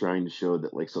literature is trying to show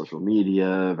that like social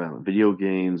media, violent video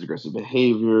games, aggressive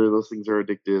behavior, those things are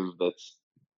addictive. That's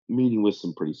meeting with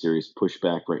some pretty serious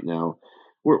pushback right now.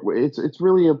 It's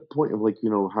really a point of like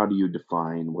how do you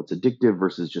define what's addictive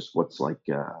versus just what's like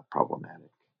problematic.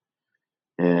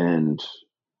 And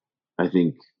I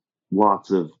think lots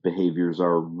of behaviors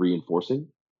are reinforcing,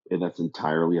 and that's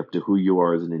entirely up to who you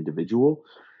are as an individual.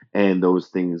 And those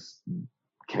things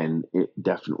can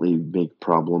definitely make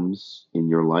problems in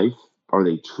your life. Are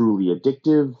they truly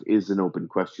addictive? Is an open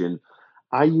question.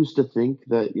 I used to think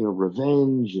that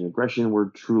revenge and aggression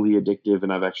were truly addictive,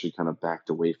 and I've actually kind of backed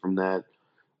away from that.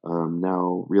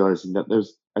 Now realizing that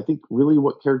I think really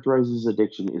what characterizes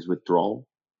addiction is withdrawal,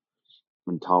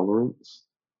 intolerance,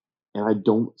 and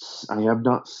I have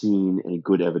not seen any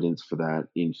good evidence for that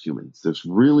in humans. There's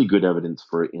really good evidence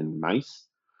for it in mice.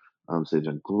 So they've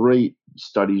done great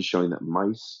studies showing that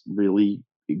mice really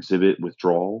exhibit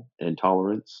withdrawal and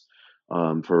tolerance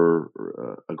for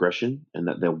aggression, and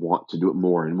that they'll want to do it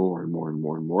more and more and more and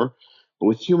more and more. But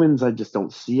with humans, I just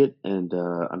don't see it, and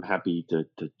I'm happy to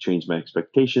change my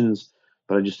expectations,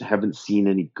 but I just haven't seen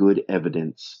any good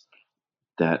evidence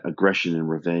that aggression and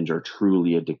revenge are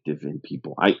truly addictive in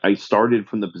people. I started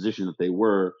from the position that they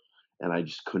were, and I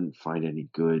just couldn't find any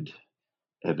good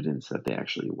evidence that they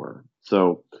actually were.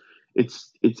 So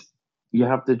it's you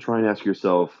have to try and ask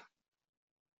yourself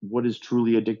what is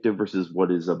truly addictive versus what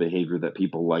is a behavior that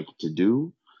people like to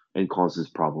do and causes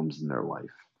problems in their life.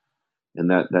 And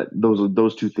that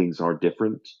those two things are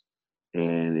different,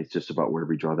 and it's just about where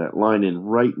we draw that line. And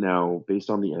right now, based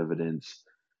on the evidence,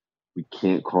 we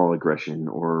can't call aggression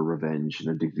or revenge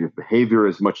an addictive behavior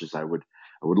as much as I would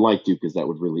like to, because that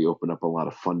would really open up a lot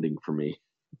of funding for me.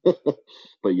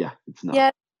 But yeah, it's not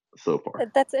Yeah, so far.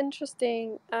 that's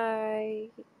interesting. I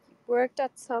worked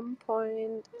at some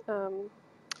point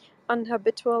on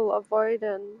habitual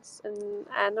avoidance in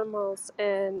animals,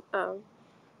 and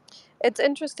it's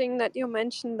interesting that you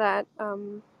mentioned that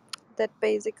that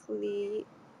basically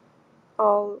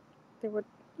all they were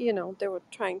they were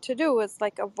trying to do is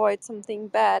like avoid something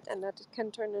bad, and that it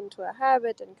can turn into a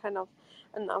habit and kind of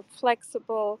an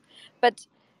unflexible. But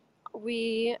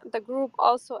the group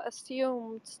also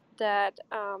assumed that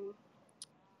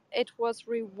it was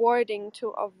rewarding to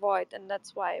avoid, and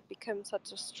that's why it became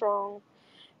such a strong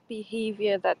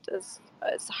behavior that is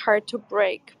hard to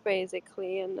break,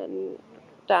 basically. And then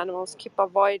the animals keep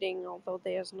avoiding, although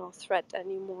there's no threat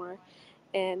anymore.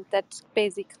 And that's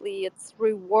basically, it's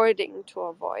rewarding to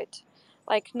avoid,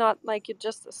 like not like you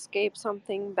just escape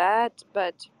something bad,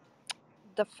 but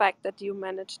the fact that you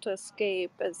manage to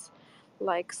escape is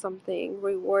like something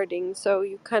rewarding. So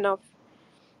you kind of,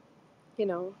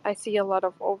 I see a lot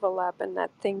of overlap in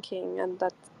that thinking, and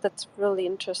that's really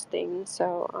interesting.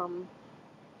 So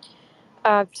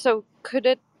could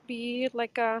it be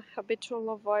like a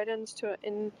habitual avoidance to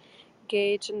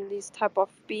engage in these type of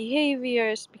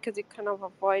behaviors because you're kind of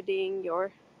avoiding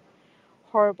your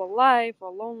horrible life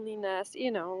or loneliness,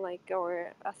 like,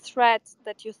 or a threat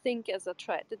that you think is a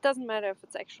threat. It doesn't matter if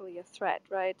it's actually a threat,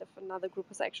 right? If another group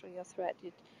is actually a threat,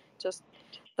 it just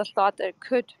the thought that it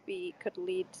could be could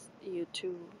lead you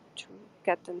to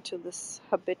get into this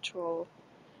habitual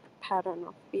pattern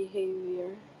of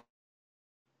behavior.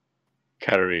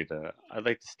 Katarina, I'd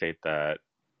like to state that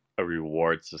a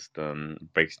reward system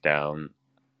breaks down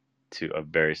to a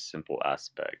very simple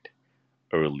aspect: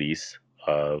 a release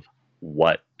of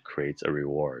what creates a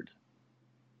reward.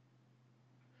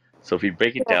 So if we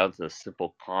break it Yeah. down to a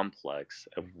simple complex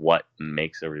of what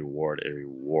makes a reward,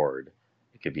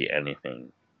 it could be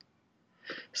anything.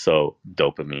 So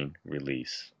dopamine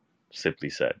release, simply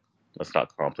said. Let's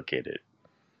not complicate it.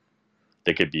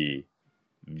 There could be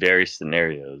various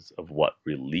scenarios of what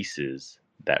releases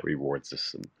that reward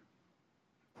system.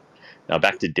 Now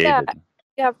back to Yeah, David.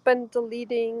 you have been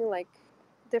deleting like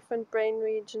different brain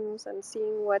regions and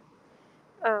seeing what,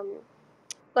 um,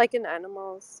 like in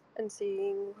animals, and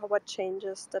seeing what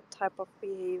changes the type of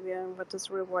behavior and what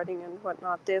is rewarding and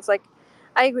whatnot. There's like,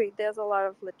 I agree, there's a lot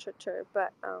of literature,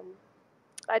 but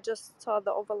I just saw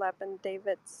the overlap in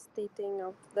David's stating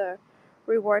of the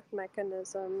reward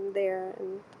mechanism there,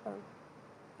 and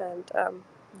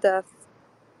the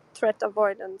threat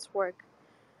avoidance work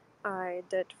I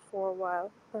did for a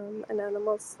while in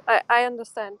animals. I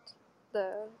understand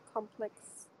the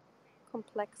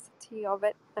complexity of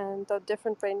it and the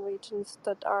different brain regions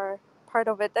that are part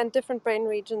of it, and different brain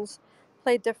regions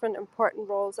play different important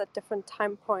roles at different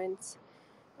time points,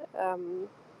 um,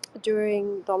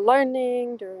 during the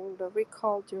learning, during the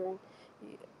recall, during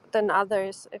than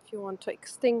others. If you want to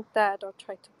extinct that or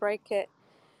try to break it,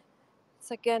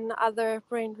 it's again other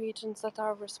brain regions that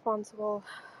are responsible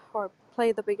or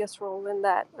play the biggest role in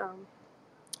that.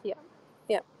 Yeah,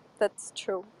 yeah, that's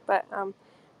true. But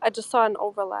I just saw an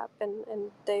overlap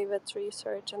in David's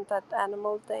research and that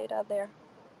animal data there.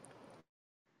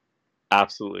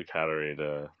 Absolutely,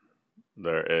 Katarina.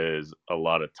 There is a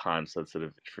lot of time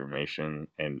sensitive information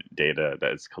and data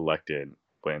that is collected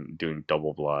when doing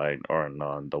double blind or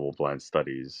non double blind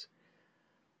studies.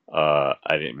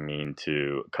 I didn't mean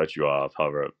to cut you off.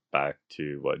 However, back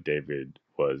to what David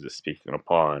was speaking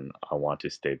upon, I want to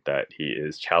state that he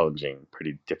is challenging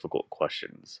pretty difficult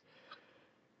questions.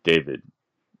 David,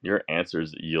 your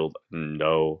answers yield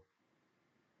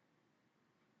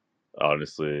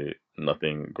honestly,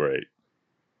 nothing great.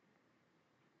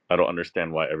 I don't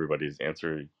understand why everybody's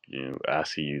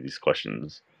asking you these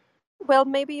questions. Well,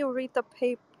 maybe you read the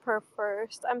paper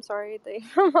first. I'm sorry, Dave,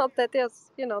 about that.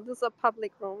 This is a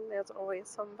public room. There's always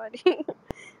somebody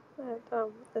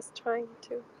that is trying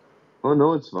to. Oh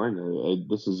no, it's fine.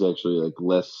 This is actually like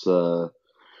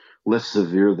less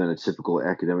severe than a typical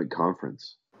academic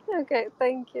conference. Okay,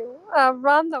 thank you.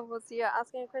 Rhonda was here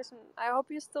asking a question. I hope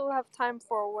you still have time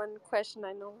for one question.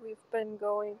 I know we've been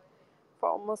going for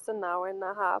almost an hour and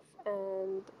a half,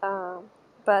 and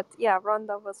but yeah,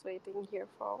 Rhonda was waiting here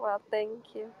for a while.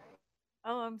 Thank you.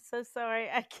 Oh, I'm so sorry.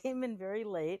 I came in very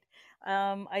late.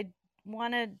 I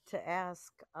wanted to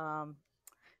ask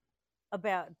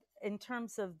about, in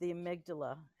terms of the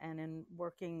amygdala, and in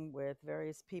working with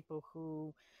various people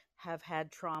who have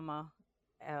had trauma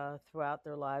throughout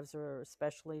their lives, or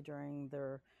especially during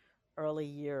their early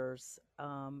years,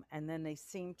 and then they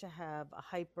seem to have a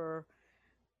hyper.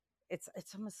 It's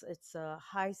a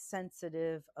high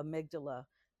sensitive amygdala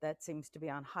that seems to be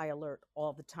on high alert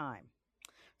all the time.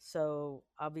 So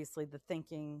obviously, the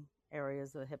thinking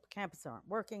areas of the hippocampus aren't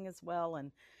working as well,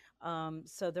 and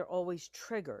so they're always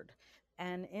triggered.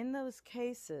 And in those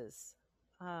cases,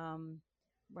 um,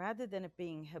 rather than it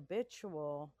being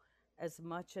habitual, as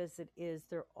much as it is,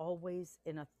 they're always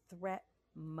in a threat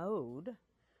mode,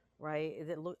 right?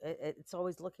 It's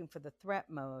always looking for the threat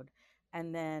mode,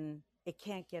 and then it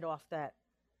can't get off that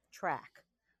track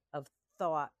of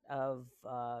thought of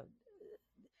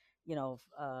you know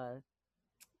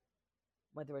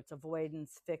whether it's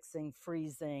avoidance, fixing,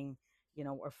 freezing,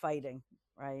 or fighting,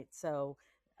 right? So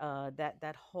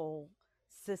that whole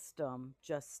system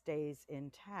just stays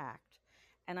intact.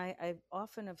 And I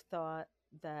often have thought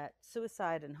that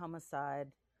suicide and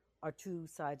homicide are two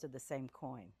sides of the same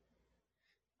coin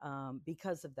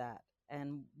because of that.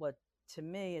 And what to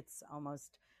me, it's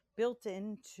almost built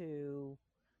into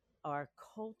our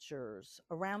cultures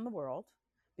around the world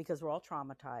because we're all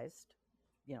traumatized,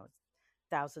 you know,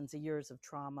 thousands of years of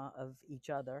trauma of each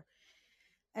other.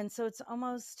 And so it's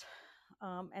almost,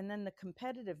 and then the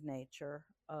competitive nature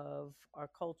of our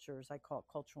cultures, I call it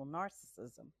cultural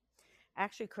narcissism,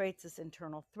 actually creates this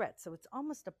internal threat. So it's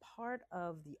almost a part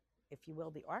of the, if you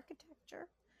will, the architecture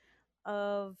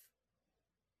of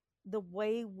the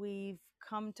way we've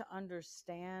come to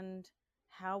understand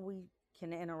how we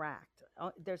can interact.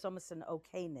 There's almost an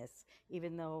okayness,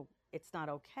 even though it's not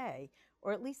okay,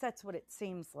 or at least that's what it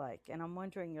seems like. And I'm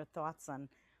wondering your thoughts on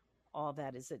all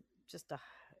that. Is it just a,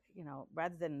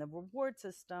 rather than the reward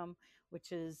system,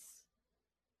 which is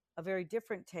a very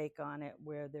different take on it,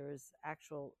 where there's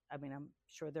actual, I mean, I'm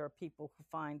sure there are people who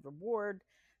find reward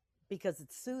because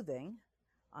it's soothing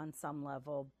on some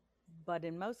level. But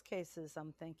in most cases,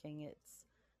 I'm thinking it's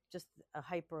just a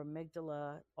hyper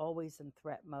amygdala, always in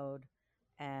threat mode.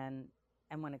 And,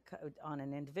 and when it, on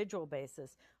an individual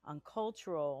basis, on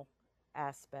cultural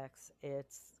aspects,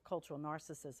 it's cultural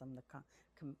narcissism, the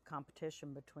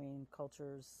competition between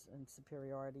cultures and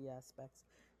superiority aspects.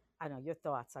 I don't know your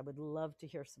thoughts. I would love to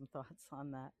hear some thoughts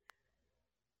on that.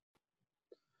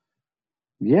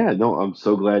 Yeah, no, I'm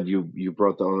so glad you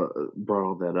brought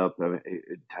all that up. I mean,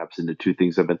 it taps into two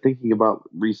things I've been thinking about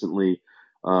recently.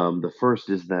 The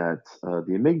first is that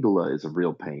the amygdala is a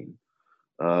real pain.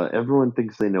 Everyone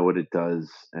thinks they know what it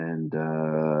does, and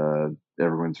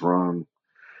everyone's wrong,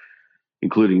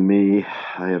 including me.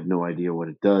 I have no idea what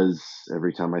it does.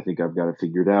 Every time I think I've got it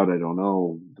figured out, I don't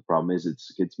know. The problem is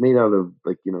it's made out of,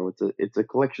 like, it's a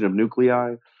collection of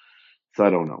nuclei. So I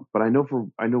don't know, but I know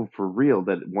for real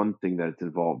that one thing that it's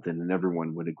involved in, and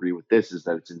everyone would agree with this, is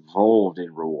that it's involved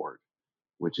in reward,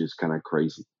 which is kind of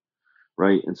crazy,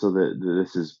 right? And so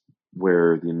this is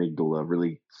where the amygdala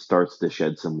really starts to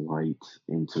shed some light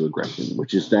into aggression,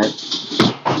 which is that.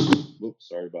 Oops,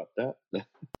 sorry about that.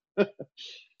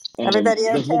 Everybody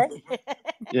The whole. okay?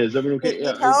 Yeah, is everyone okay?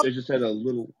 Yeah, Need I help? just had a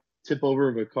little tip over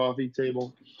of a coffee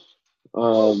table.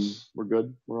 We're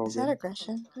good. We're all Is that good.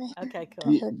 aggression? Okay, I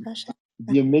cool. The hear aggression.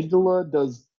 the amygdala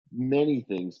does many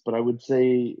things, but I would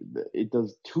say that it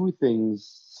does two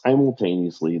things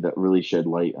simultaneously that really shed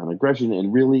light on aggression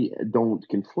and really don't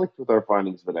conflict with our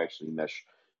findings, but actually mesh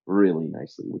really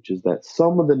nicely, which is that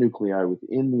some of the nuclei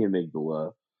within the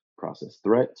amygdala process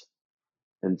threat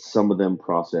and some of them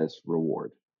process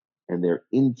reward, and they're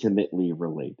intimately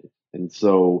related. And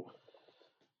so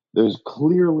there's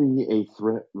clearly a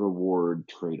threat reward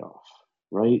trade off,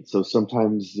 right? So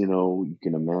sometimes, you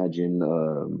can imagine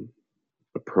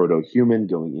a proto human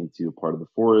going into a part of the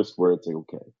forest where it's like,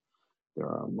 okay, there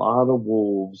are a lot of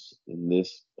wolves in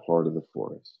this part of the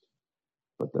forest,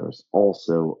 but there's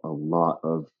also a lot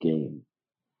of game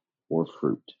or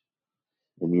fruit.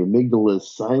 And the amygdala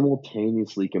is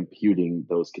simultaneously computing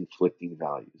those conflicting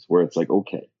values where it's like,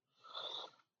 okay,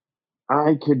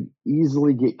 I could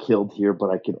easily get killed here, but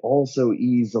I could also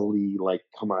easily like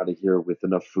come out of here with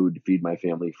enough food to feed my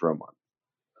family for a month.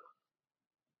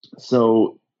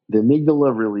 So the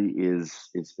amygdala really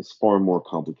is far more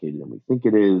complicated than we think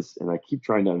it is, and I keep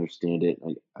trying to understand it.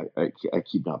 I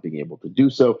keep not being able to do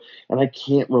so, and I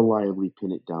can't reliably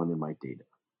pin it down in my data.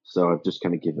 So I've just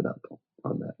kind of given up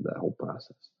on that whole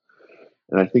process.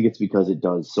 And I think it's because it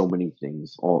does so many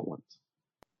things all at once.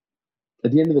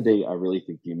 At the end of the day, I really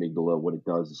think the amygdala, what it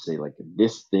does is say, like,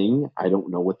 this thing, I don't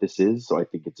know what this is, so I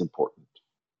think it's important.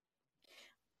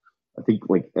 I think,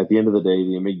 like, at the end of the day,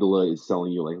 the amygdala is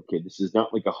telling you, like, okay, this is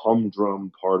not like a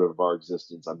humdrum part of our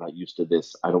existence. I'm not used to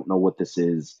this. I don't know what this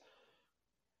is.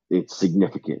 It's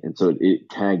significant. And so it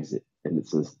tags it and it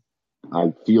says,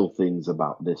 I feel things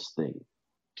about this thing.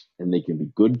 And they can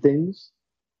be good things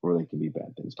or they can be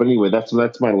bad things. But anyway, that's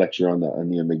my lecture on the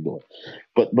amygdala.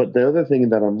 But the other thing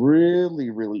that I'm really,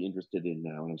 really interested in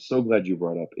now, and I'm so glad you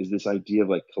brought up, is this idea of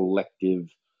like collective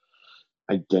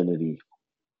identity,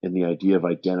 and the idea of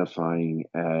identifying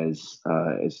as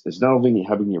not only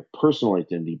having your personal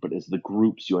identity, but as the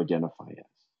groups you identify as.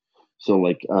 So,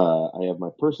 like, I have my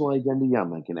personal identity. I'm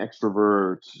like an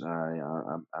extrovert.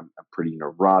 I'm pretty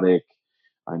neurotic.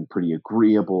 I'm pretty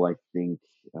agreeable, I think.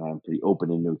 I'm pretty open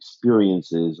to new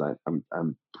experiences.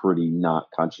 I'm pretty not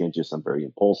conscientious. I'm very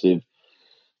impulsive.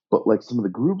 But like some of the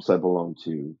groups I belong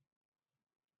to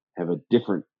have a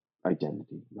different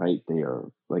identity, right? They are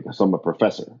like, so I'm a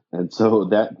professor. And so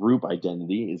that group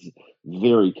identity is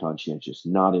very conscientious,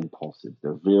 not impulsive.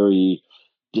 They're very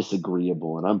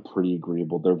disagreeable, and I'm pretty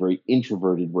agreeable. They're very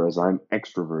introverted, whereas I'm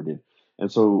extroverted.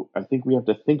 And so I think we have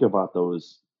to think about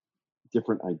those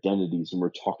different identities when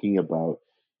we're talking about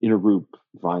intergroup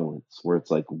violence, where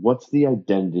it's like, what's the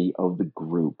identity of the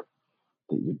group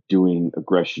that you're doing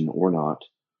aggression or not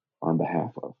on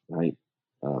behalf of, right?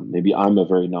 Maybe I'm a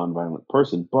very nonviolent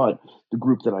person, but the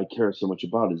group that I care so much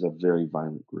about is a very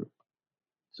violent group.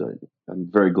 So I'm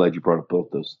very glad you brought up both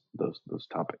those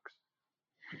topics.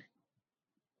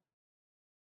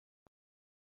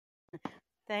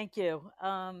 Thank you.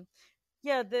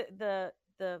 Yeah, the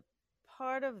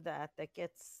part of that that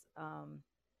gets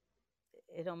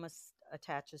it almost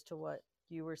attaches to what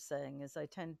you were saying is I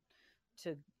tend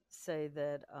to say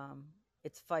that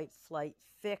it's fight, flight,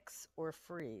 fix, or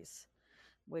freeze,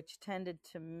 which tended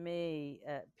to me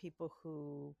at people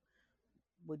who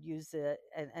would use it,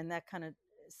 and that kind of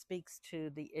speaks to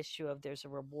the issue of there's a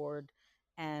reward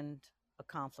and a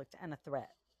conflict and a threat,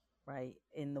 right,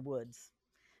 in the woods.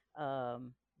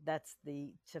 That's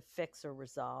the to fix or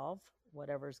resolve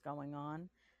whatever's going on,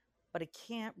 but it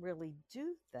can't really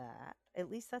do that.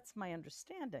 At least that's my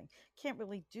understanding. Can't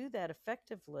really do that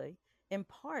effectively. In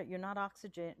part, you're not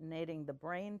oxygenating the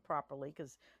brain properly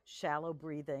because shallow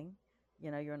breathing,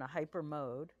 you're in a hyper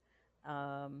mode.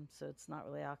 So it's not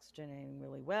really oxygenating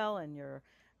really well, and you're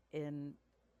in,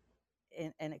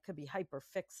 and it could be hyper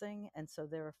fixing. And so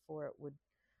therefore it would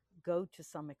go to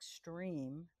some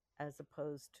extreme as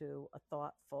opposed to a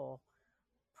thoughtful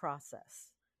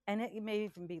process. And it may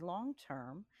even be long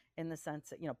term in the sense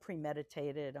that,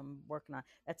 premeditated, I'm working on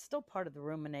that's still part of the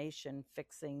rumination,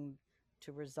 fixing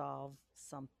to resolve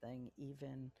something,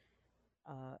 even.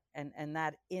 And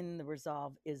that in the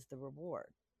resolve is the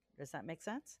reward. Does that make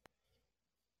sense?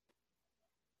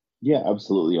 Yeah,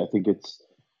 absolutely. I think it's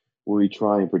when we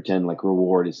try and pretend like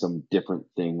reward is some different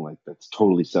thing, like that's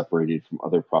totally separated from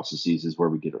other processes, is where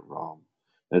we get it wrong.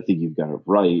 And I think you've got it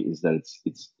right, is that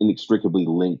it's inextricably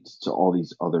linked to all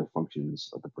these other functions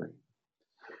of the brain.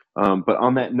 But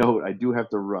on that note, I do have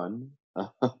to run.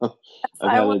 I've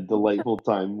I had want. a delightful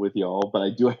time with y'all, but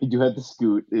I do have to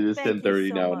scoot. It is Thank you 10:30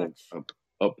 so now, and I'm, much. I'm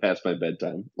up past my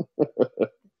bedtime.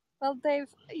 Well, Dave,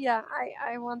 yeah,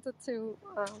 I wanted to,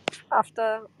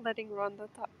 after letting Rhonda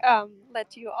talk,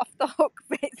 let you off the hook,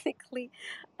 basically.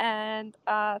 And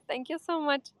thank you so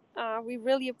much. We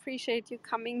really appreciate you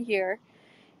coming here.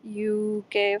 You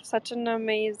gave such an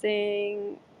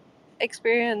amazing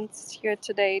experience here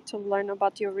today to learn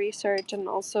about your research and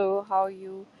also how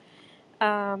you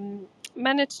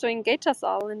managed to engage us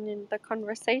all in the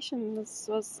conversation. This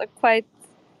was a quite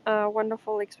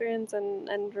wonderful experience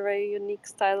and very unique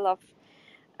style of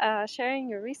sharing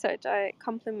your research. I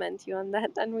compliment you on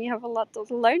that, and we have a lot to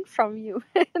learn from you,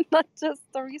 not just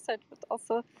the research, but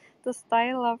also the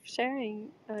style of sharing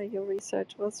your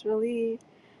research was really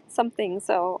something.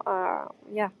 So,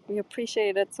 yeah, we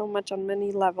appreciate it so much on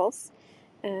many levels.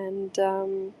 And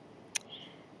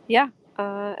yeah,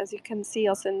 as you can see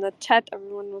also in the chat,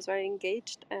 everyone was very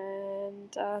engaged.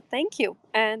 And thank you.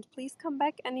 And please come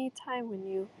back anytime when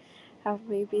you have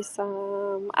maybe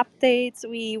some updates.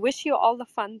 We wish you all the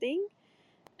funding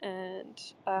and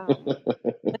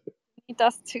need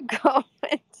us to go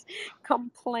and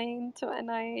complain to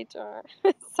NIH or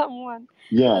someone.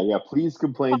 Yeah, But yeah. Please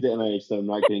complain to NIH that I'm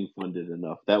not getting funded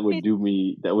enough. That would do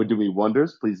me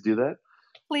wonders. Please do that.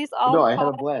 please But all no, I had a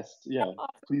call blast. Yeah.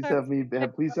 officers. Please have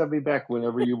me back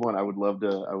whenever you want. I would love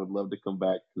to come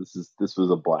back. This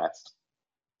was a blast.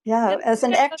 Yeah, Yeah, as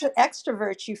an yeah,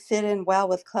 extrovert, you fit in well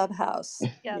with Clubhouse.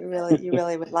 yeah, You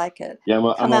really would like it. Yeah, I'm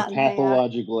Come a out and hang out.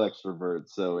 pathological extrovert.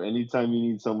 So anytime you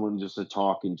need someone just to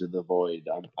talk into the void,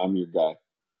 I'm your guy.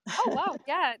 oh wow,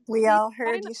 yeah. We Please all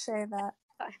join heard us you say that.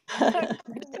 time. So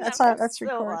you That's never, all. That's So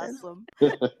recorded. awesome.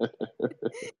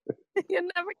 you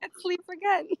never get sleep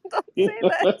again. Don't say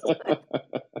that.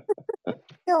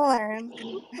 You'll learn.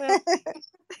 Well,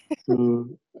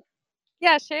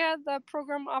 yeah, share the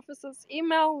program officer's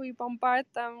email. We bombard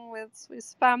them we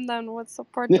spam them with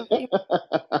supportive email.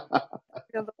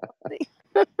 The funding.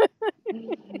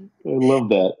 I love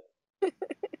that.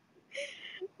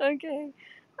 Okay.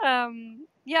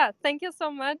 Yeah, thank you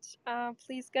so much.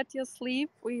 Please get your sleep.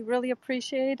 We really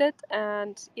appreciate it.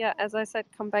 And yeah, as I said,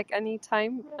 come back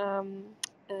anytime.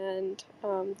 And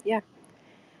yeah,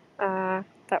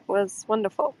 that was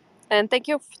wonderful. And thank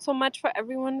you so much for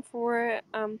everyone for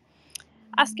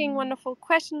asking wonderful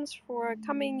questions, for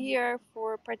coming here,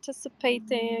 for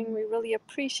participating. We really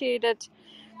appreciate it.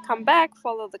 Come back,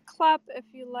 follow the club if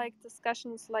you like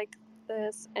discussions like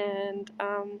this, and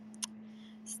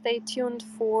stay tuned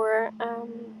for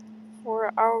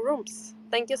our rooms.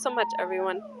 Thank you so much,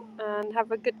 everyone, and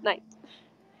have a good night.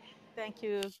 Thank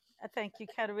you. Thank you,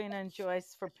 Katerina and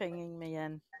Joyce, for pinging me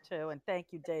in too. And thank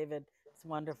you, David. It's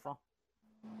wonderful.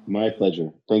 My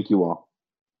pleasure. Thank you all.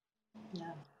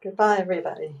 Yeah. Goodbye,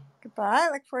 everybody. Goodbye.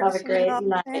 Look forward to Have a seeing you great all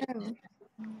night. soon.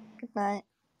 Good night.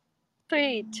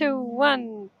 3, 2,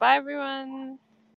 1. Bye, everyone.